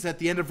Jesus at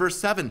the end of verse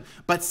 7.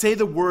 But say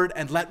the word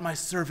and let my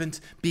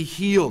servant be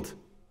healed.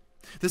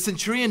 The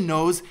centurion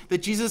knows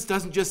that Jesus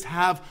doesn't just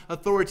have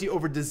authority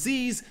over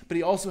disease, but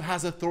he also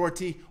has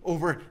authority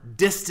over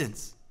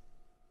distance.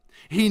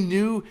 He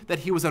knew that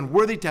he was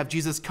unworthy to have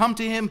Jesus come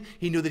to him.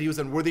 He knew that he was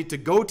unworthy to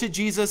go to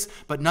Jesus,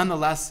 but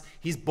nonetheless,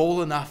 he's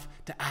bold enough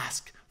to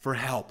ask for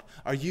help.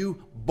 Are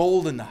you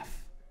bold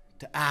enough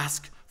to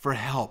ask for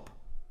help?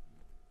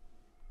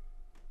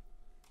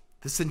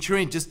 The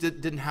centurion just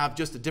didn't have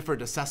just a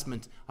different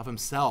assessment of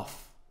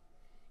himself.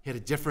 He had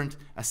a different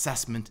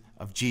assessment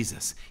of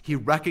Jesus. He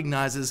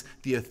recognizes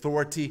the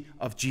authority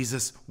of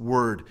Jesus'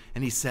 word,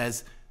 and he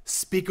says,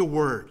 speak a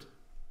word.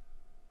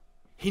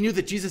 He knew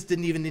that Jesus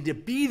didn't even need to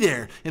be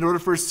there in order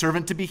for his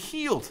servant to be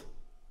healed.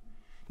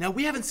 Now,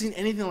 we haven't seen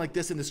anything like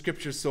this in the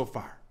scriptures so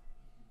far.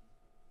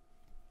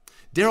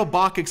 Darrell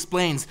Bock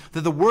explains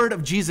that the word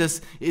of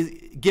Jesus, is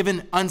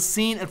given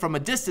unseen and from a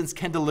distance,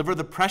 can deliver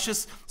the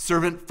precious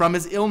servant from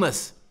his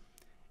illness.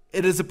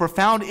 It is a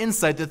profound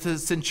insight that the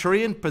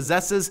centurion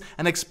possesses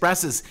and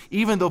expresses.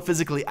 Even though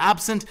physically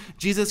absent,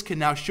 Jesus can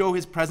now show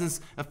his presence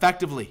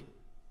effectively.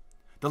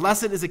 The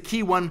lesson is a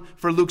key one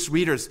for Luke's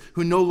readers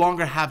who no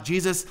longer have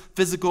Jesus'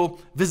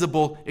 physical,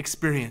 visible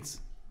experience.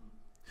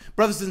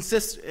 Brothers and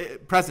sisters,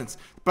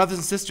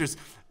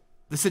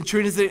 the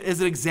centurion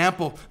is an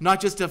example not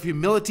just of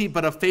humility,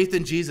 but of faith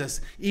in Jesus,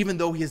 even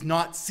though he has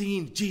not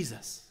seen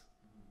Jesus.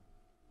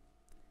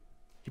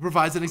 He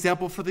provides an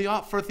example for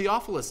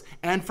Theophilus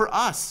and for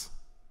us,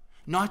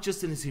 not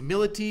just in his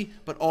humility,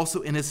 but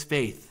also in his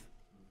faith.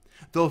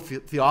 Though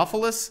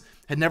Theophilus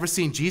had never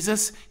seen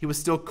Jesus, he was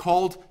still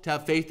called to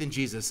have faith in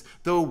Jesus.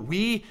 Though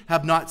we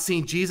have not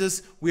seen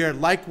Jesus, we are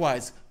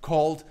likewise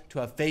called to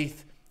have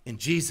faith in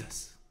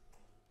Jesus.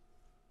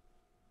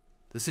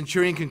 The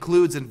centurion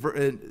concludes,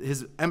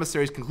 his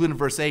emissaries conclude in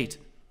verse 8.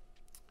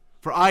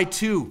 For I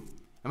too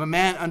am a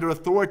man under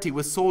authority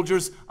with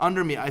soldiers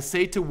under me. I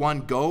say to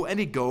one, go, and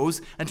he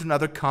goes, and to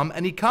another, come,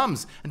 and he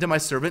comes. And to my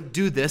servant,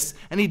 do this,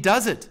 and he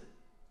does it.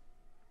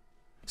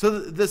 So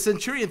the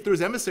centurion, through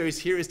his emissaries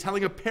here, is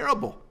telling a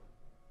parable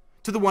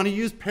to the one who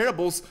used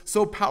parables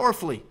so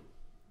powerfully.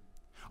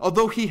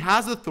 Although he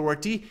has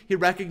authority, he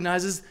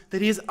recognizes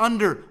that he is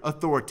under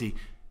authority.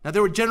 Now,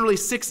 there were generally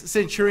 6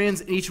 centurions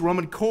in each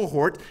Roman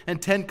cohort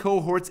and 10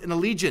 cohorts in a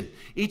legion.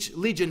 Each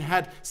legion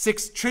had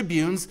 6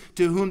 tribunes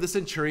to whom the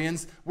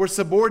centurions were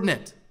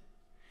subordinate.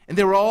 And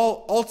they were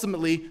all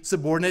ultimately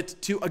subordinate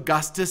to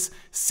Augustus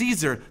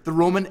Caesar, the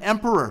Roman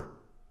emperor.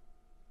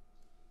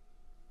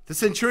 The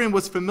centurion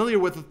was familiar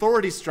with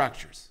authority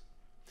structures.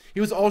 He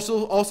was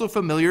also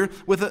familiar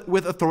with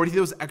authority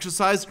that was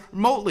exercised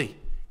remotely.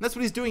 And that's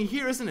what he's doing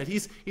here, isn't it?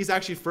 He's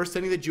actually first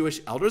sending the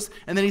Jewish elders,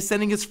 and then he's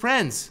sending his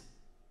friends.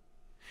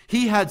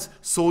 He had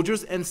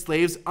soldiers and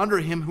slaves under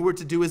him who were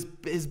to do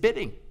his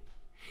bidding.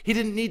 He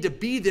didn't need to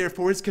be there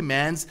for his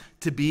commands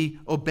to be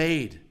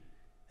obeyed.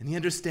 And he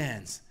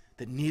understands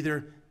that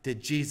neither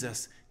did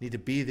Jesus need to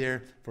be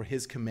there for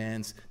his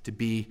commands to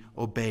be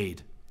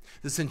obeyed.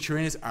 The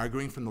centurion is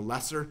arguing from the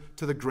lesser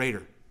to the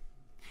greater.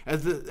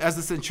 As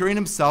the centurion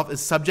himself is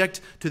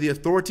subject to the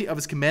authority of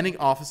his commanding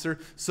officer,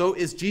 so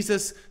is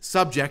Jesus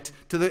subject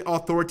to the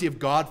authority of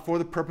God for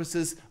the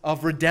purposes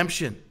of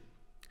redemption.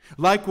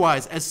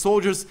 Likewise, as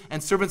soldiers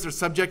and servants are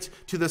subject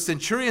to the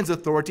centurion's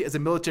authority as a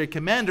military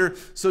commander,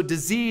 so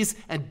disease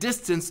and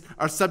distance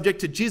are subject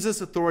to Jesus'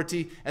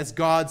 authority as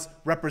God's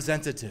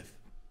representative.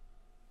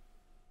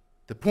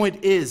 The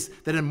point is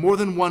that in more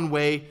than one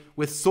way,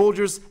 with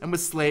soldiers and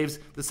with slaves,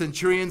 the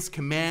centurion's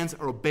commands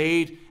are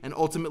obeyed, and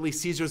ultimately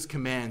Caesar's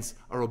commands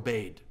are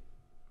obeyed.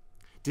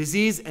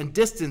 Disease and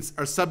distance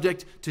are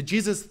subject to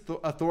Jesus'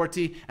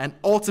 authority and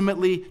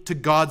ultimately to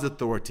God's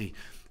authority.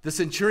 The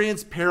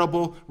centurion's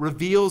parable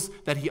reveals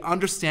that he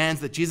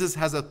understands that Jesus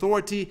has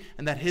authority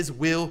and that his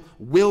will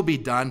be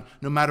done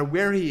no matter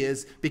where he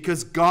is,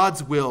 because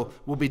God's will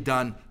be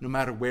done no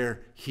matter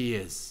where he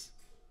is.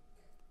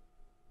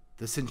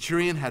 The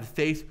centurion had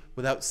faith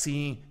without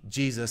seeing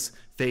Jesus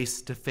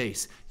face to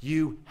face.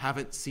 You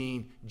haven't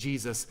seen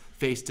Jesus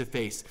face to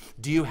face.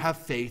 Do you have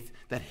faith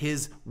that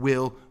his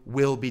will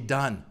be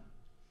done?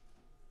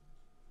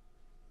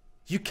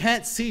 You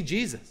can't see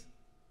Jesus.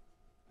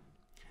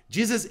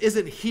 Jesus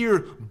isn't here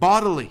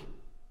bodily.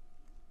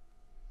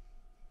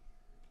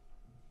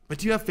 But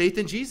do you have faith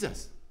in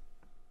Jesus?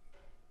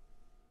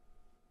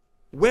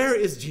 Where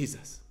is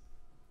Jesus?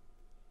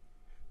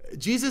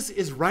 Jesus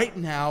is right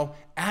now,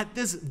 at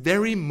this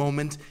very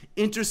moment,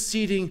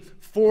 interceding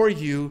for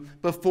you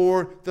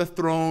before the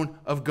throne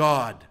of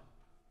God.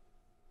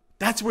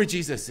 That's where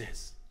Jesus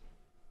is.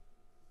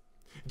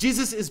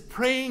 Jesus is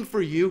praying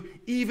for you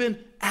even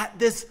at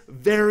this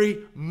very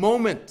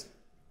moment.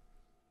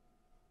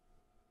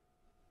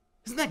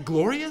 Isn't that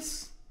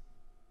glorious?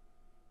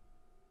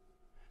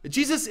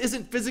 Jesus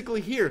isn't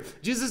physically here.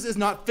 Jesus is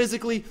not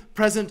physically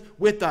present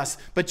with us,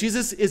 but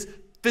Jesus is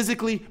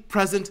physically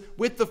present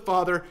with the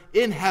Father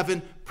in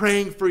heaven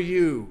praying for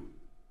you.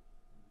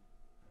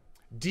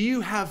 Do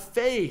you have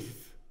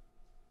faith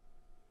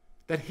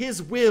that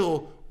his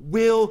will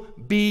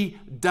be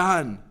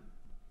done?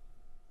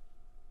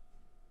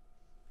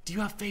 Do you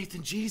have faith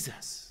in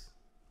Jesus?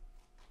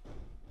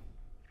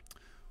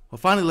 Well,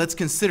 finally, let's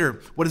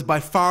consider what is by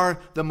far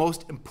the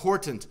most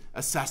important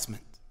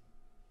assessment.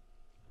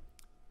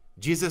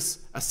 Jesus'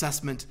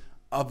 assessment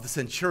of the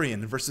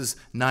centurion in verses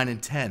 9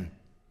 and 10.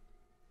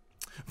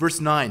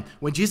 Verse 9,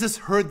 when Jesus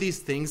heard these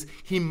things,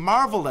 he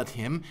marveled at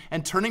him,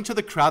 and turning to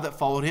the crowd that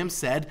followed him,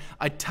 said,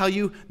 I tell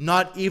you,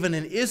 not even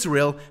in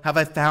Israel have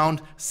I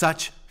found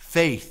such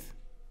faith.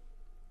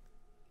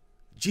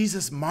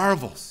 Jesus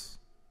marvels.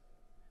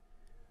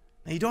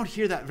 Now, you don't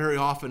hear that very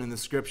often in the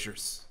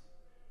scriptures.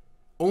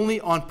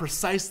 Only on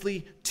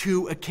precisely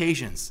 2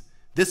 occasions.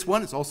 This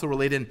one is also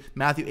related in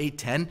Matthew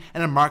 8:10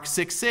 and in Mark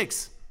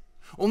 6:6.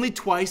 Only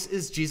twice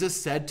is Jesus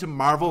said to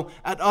marvel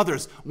at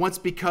others, once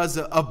because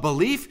of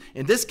belief,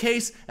 in this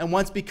case, and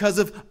once because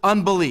of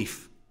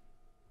unbelief.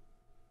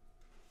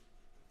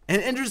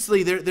 And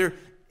interestingly, they're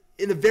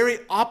in the very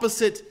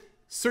opposite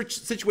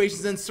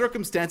situations and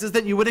circumstances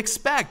that you would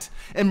expect.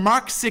 In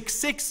Mark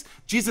 6:6,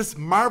 Jesus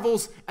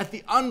marvels at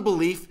the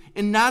unbelief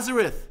in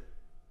Nazareth.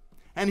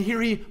 And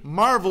here he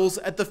marvels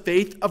at the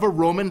faith of a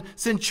Roman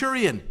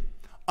centurion.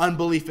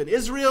 Unbelief in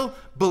Israel,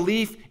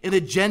 belief in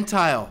a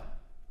Gentile.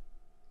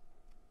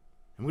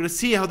 And we're going to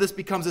see how this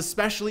becomes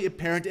especially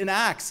apparent in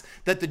Acts,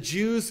 that the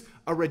Jews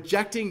are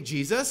rejecting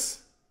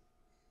Jesus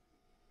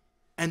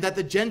and that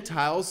the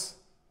Gentiles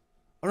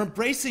are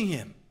embracing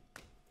him.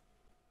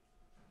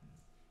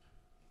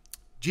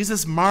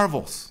 Jesus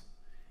marvels,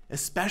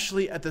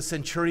 especially at the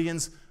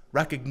centurion's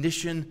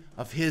recognition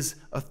of his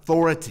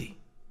authority,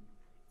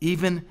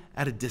 even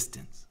at a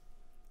distance.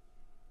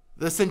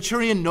 The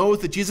centurion knows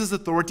that Jesus'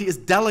 authority is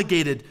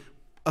delegated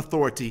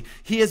authority.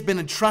 He has been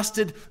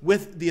entrusted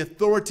with the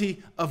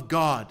authority of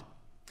God.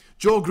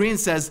 Joel Green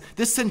says,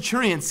 this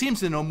centurion seems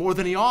to know more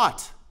than he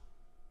ought.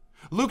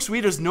 Luke's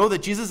readers know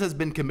that Jesus has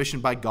been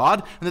commissioned by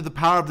God and that the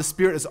power of the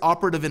Spirit is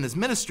operative in his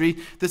ministry.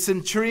 The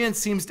centurion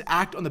seems to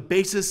act on the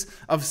basis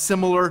of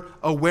similar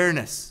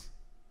awareness.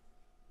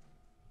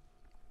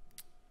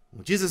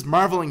 Well, Jesus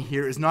marveling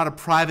here is not a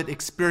private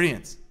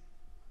experience.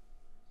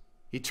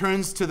 He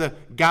turns to the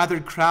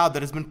gathered crowd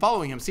that has been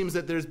following him. It seems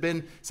that there's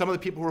been some of the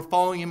people who were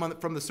following him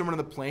from the Sermon on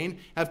the Plain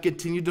have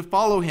continued to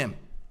follow him.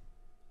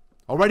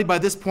 Already by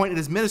this point in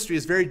his ministry,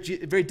 it's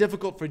very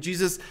difficult for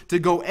Jesus to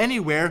go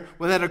anywhere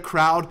without a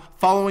crowd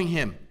following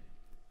him.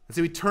 And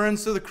so he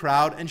turns to the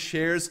crowd and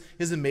shares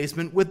his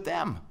amazement with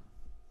them.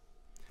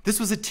 This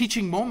was a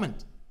teaching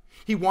moment.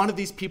 He wanted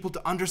these people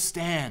to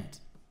understand.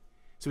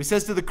 So he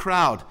says to the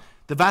crowd,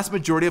 the vast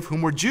majority of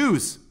whom were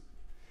Jews,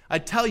 I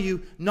tell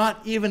you,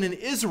 not even in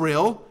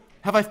Israel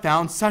have I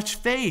found such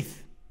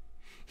faith.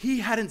 He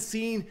hadn't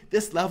seen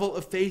this level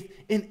of faith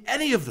in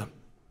any of them.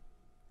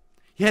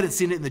 He hadn't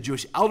seen it in the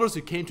Jewish elders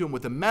who came to him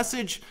with a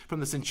message from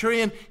the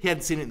centurion. He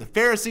hadn't seen it in the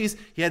Pharisees.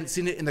 He hadn't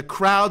seen it in the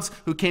crowds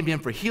who came to him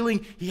for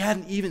healing. He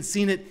hadn't even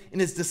seen it in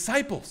his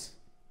disciples.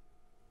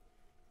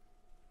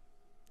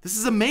 This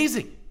is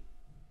amazing.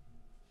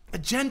 A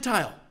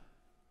Gentile,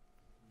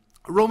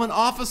 a Roman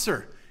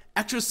officer,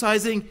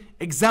 exercising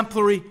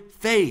exemplary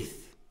faith.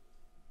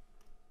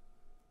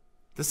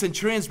 The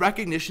centurion's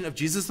recognition of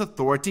Jesus'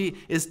 authority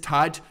is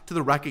tied to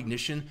the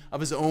recognition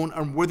of his own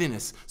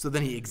unworthiness. So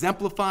then he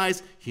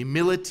exemplifies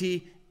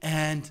humility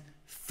and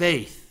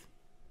faith.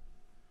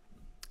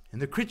 In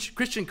the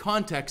Christian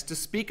context, to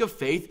speak of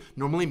faith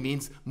normally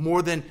means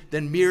more than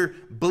mere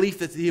belief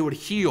that he would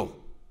heal.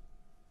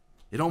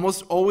 It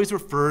almost always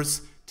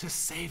refers to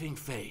saving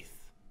faith.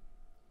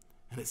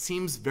 And it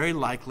seems very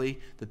likely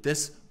that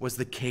this was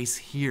the case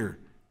here,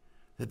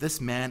 that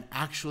this man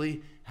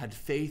actually had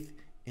faith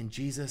in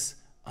Jesus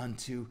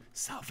unto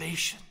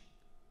salvation.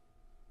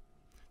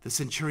 The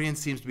centurion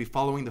seems to be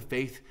following the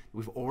faith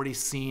we've already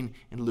seen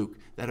in Luke,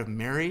 that of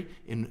Mary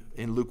in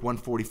Luke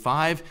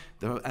 1:45,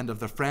 and of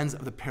the friends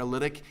of the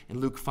paralytic in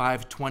Luke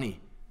 5:20.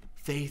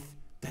 Faith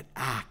that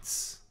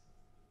acts.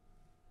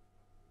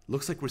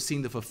 Looks like we're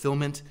seeing the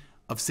fulfillment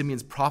of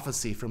Simeon's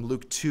prophecy from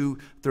Luke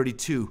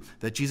 2:32,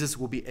 that Jesus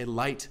will be a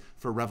light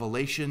for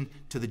revelation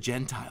to the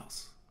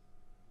Gentiles.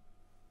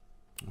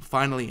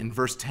 Finally, in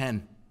verse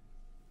 10,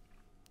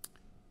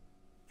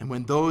 and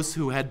when those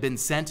who had been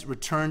sent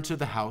returned to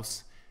the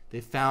house,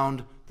 they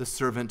found the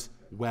servant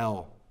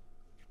well.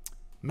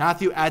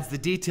 Matthew adds the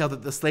detail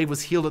that the slave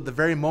was healed at the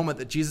very moment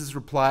that Jesus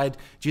replied.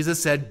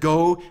 Jesus said,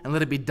 "Go and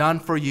let it be done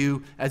for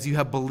you as you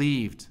have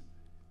believed."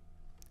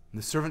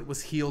 And the servant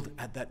was healed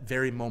at that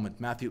very moment.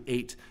 Matthew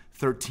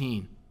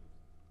 8:13.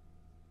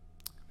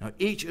 Now,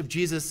 each of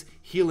Jesus'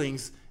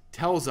 healings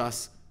tells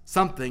us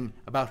something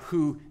about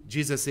who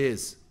Jesus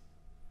is.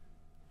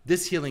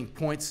 This healing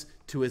points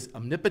to his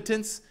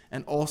omnipotence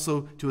and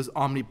also to his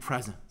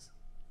omnipresence.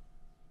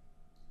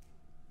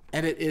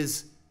 And it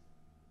is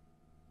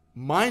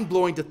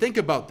mind-blowing to think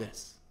about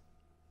this.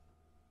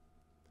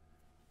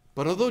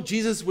 But although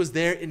Jesus was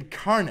there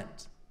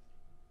incarnate,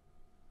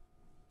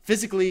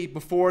 physically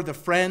before the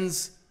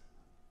friends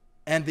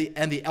and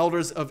the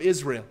elders of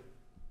Israel,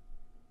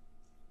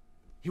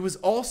 he was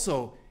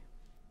also,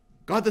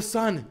 God the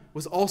Son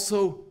was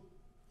also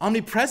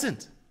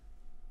omnipresent.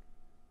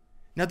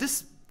 Now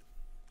this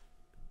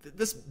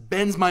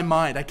bends my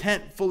mind. I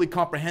can't fully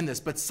comprehend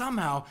this, but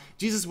somehow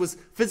Jesus was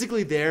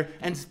physically there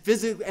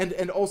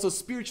and also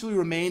spiritually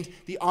remained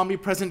the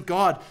omnipresent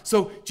God.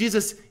 So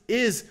Jesus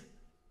is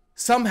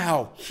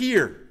somehow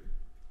here.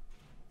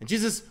 And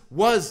Jesus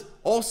was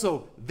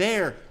also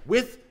there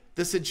with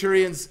the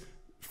centurion's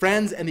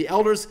friends and the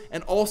elders,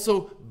 and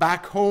also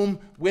back home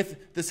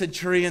with the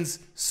centurion's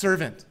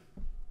servant.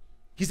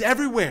 He's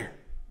everywhere.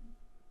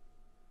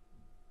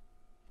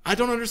 I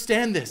don't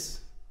understand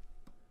this.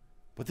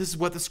 But this is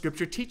what the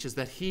scripture teaches,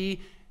 that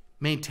he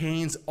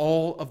maintains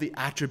all of the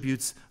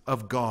attributes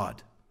of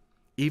God,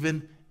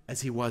 even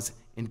as he was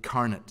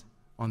incarnate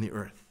on the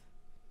earth.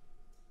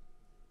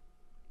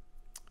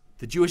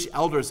 The Jewish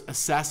elders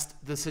assessed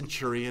the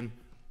centurion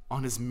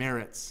on his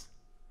merits.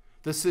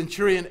 The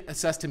centurion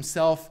assessed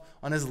himself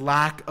on his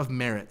lack of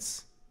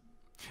merits.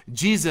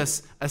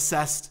 Jesus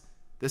assessed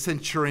the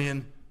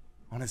centurion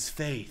on his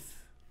faith.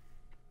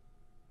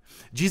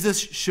 Jesus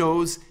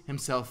shows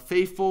himself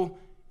faithful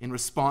in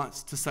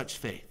response to such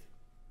faith.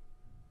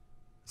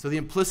 So the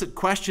implicit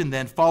question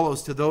then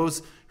follows to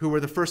those who were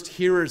the first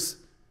hearers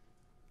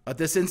of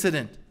this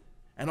incident,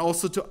 and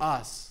also to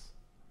us.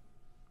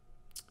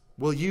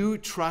 Will you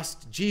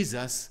trust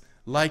Jesus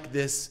like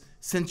this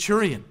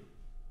centurion?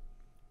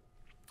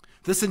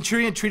 The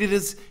centurion treated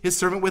his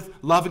servant with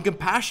love and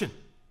compassion.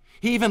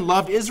 He even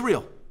loved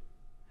Israel,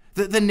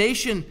 the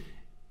nation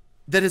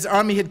that his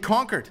army had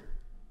conquered.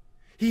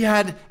 He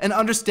had an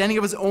understanding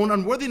of his own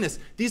unworthiness.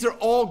 These are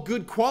all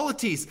good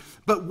qualities,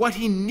 but what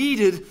he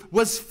needed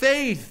was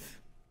faith.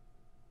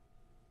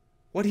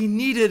 What he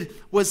needed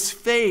was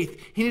faith.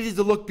 He needed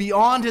to look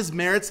beyond his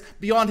merits,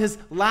 beyond his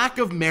lack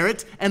of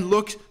merit, and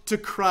look to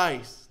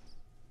Christ.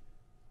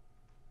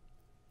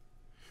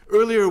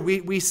 Earlier,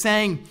 we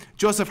sang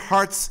Joseph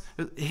Hart's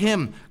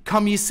hymn,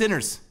 "Come Ye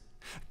Sinners."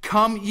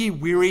 Come ye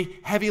weary,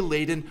 heavy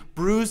laden,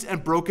 bruised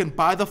and broken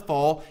by the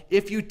fall.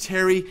 If you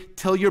tarry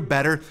till you're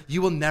better,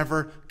 you will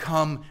never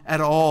come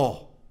at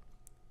all.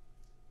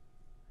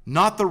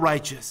 Not the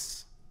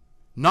righteous,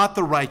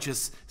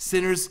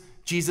 sinners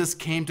Jesus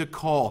came to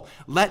call.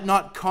 Let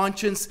not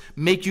conscience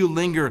make you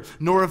linger,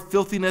 nor of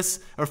filthiness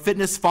or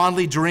fitness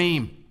fondly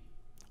dream.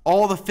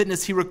 All the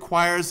fitness he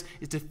requires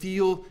is to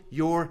feel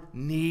your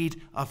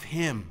need of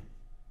him.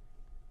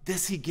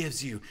 This he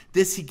gives you.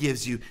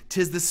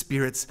 'Tis the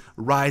Spirit's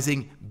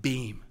rising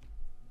beam.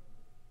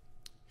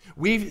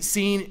 We've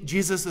seen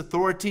Jesus'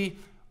 authority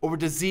over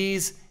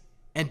disease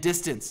and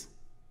distance.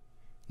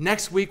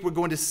 Next week, we're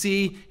going to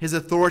see his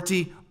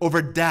authority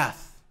over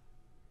death.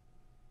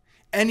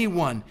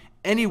 Anyone,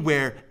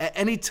 anywhere, at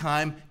any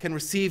time can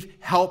receive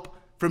help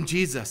from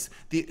Jesus,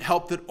 the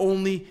help that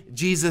only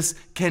Jesus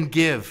can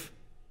give.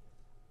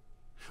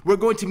 We're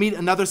going to meet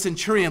another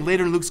centurion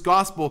later in Luke's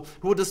gospel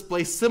who will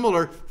display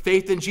similar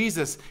faith in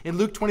Jesus. In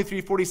Luke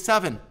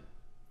 23:47,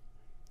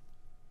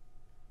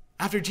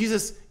 after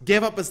Jesus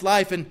gave up his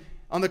life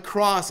on the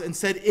cross and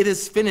said, "It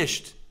is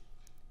finished,"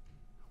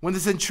 when the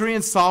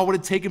centurion saw what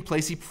had taken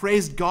place, he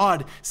praised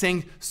God,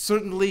 saying,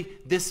 "Certainly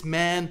this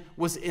man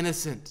was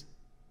innocent."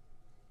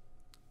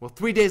 Well,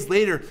 3 days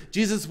later,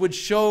 Jesus would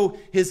show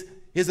his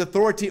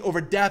authority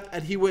over death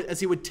as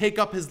he would take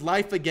up his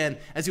life again,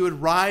 as he would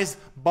rise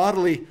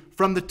bodily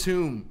from the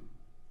tomb.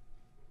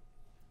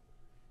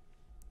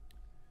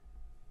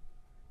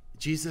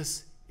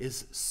 Jesus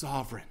is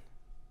sovereign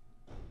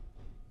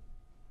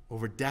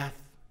over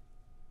death,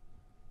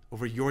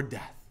 over your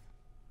death.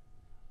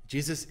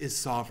 Jesus is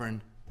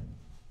sovereign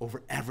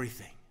over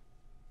everything.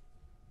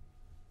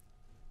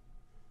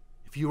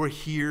 If you are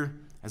here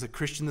as a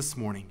Christian this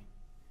morning,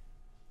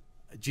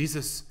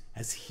 Jesus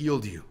has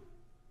healed you.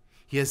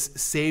 He has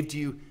saved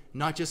you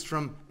not just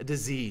from a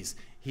disease.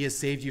 He has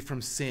saved you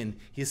from sin.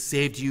 He has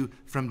saved you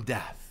from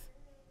death.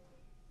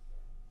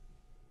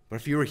 But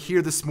if you are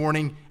here this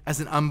morning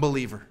as an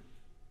unbeliever,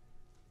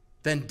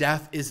 then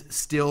death is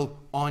still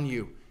on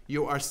you.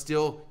 You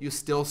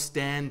still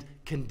stand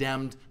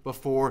condemned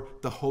before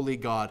the holy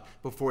God,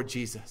 before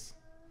Jesus.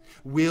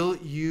 Will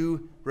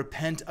you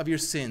repent of your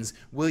sins?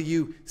 Will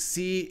you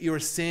see your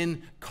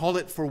sin, call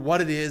it for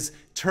what it is,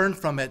 turn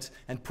from it,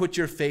 and put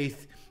your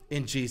faith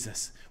in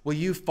Jesus? Will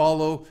you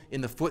follow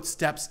in the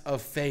footsteps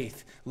of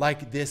faith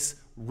like this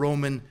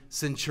Roman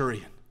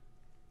centurion?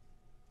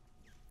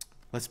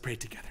 Let's pray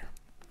together.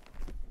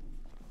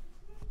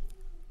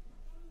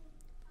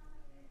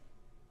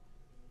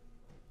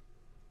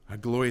 Our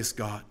glorious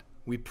God,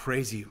 we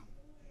praise you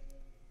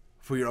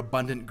for your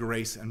abundant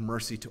grace and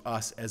mercy to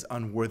us as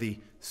unworthy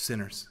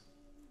sinners.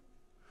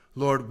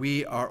 Lord,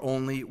 we are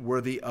only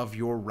worthy of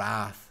your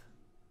wrath.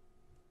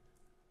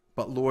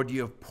 But Lord,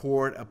 you have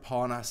poured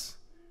upon us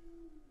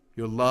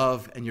your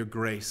love and your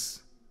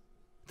grace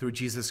through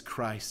Jesus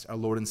Christ, our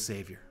Lord and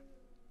Savior.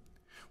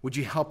 Would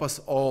you help us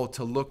all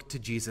to look to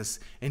Jesus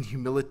in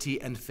humility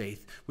and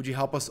faith? Would you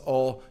help us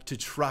all to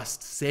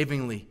trust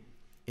savingly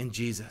in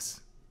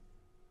Jesus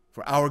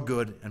for our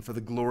good and for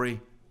the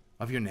glory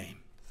of your name?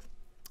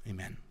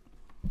 Amen.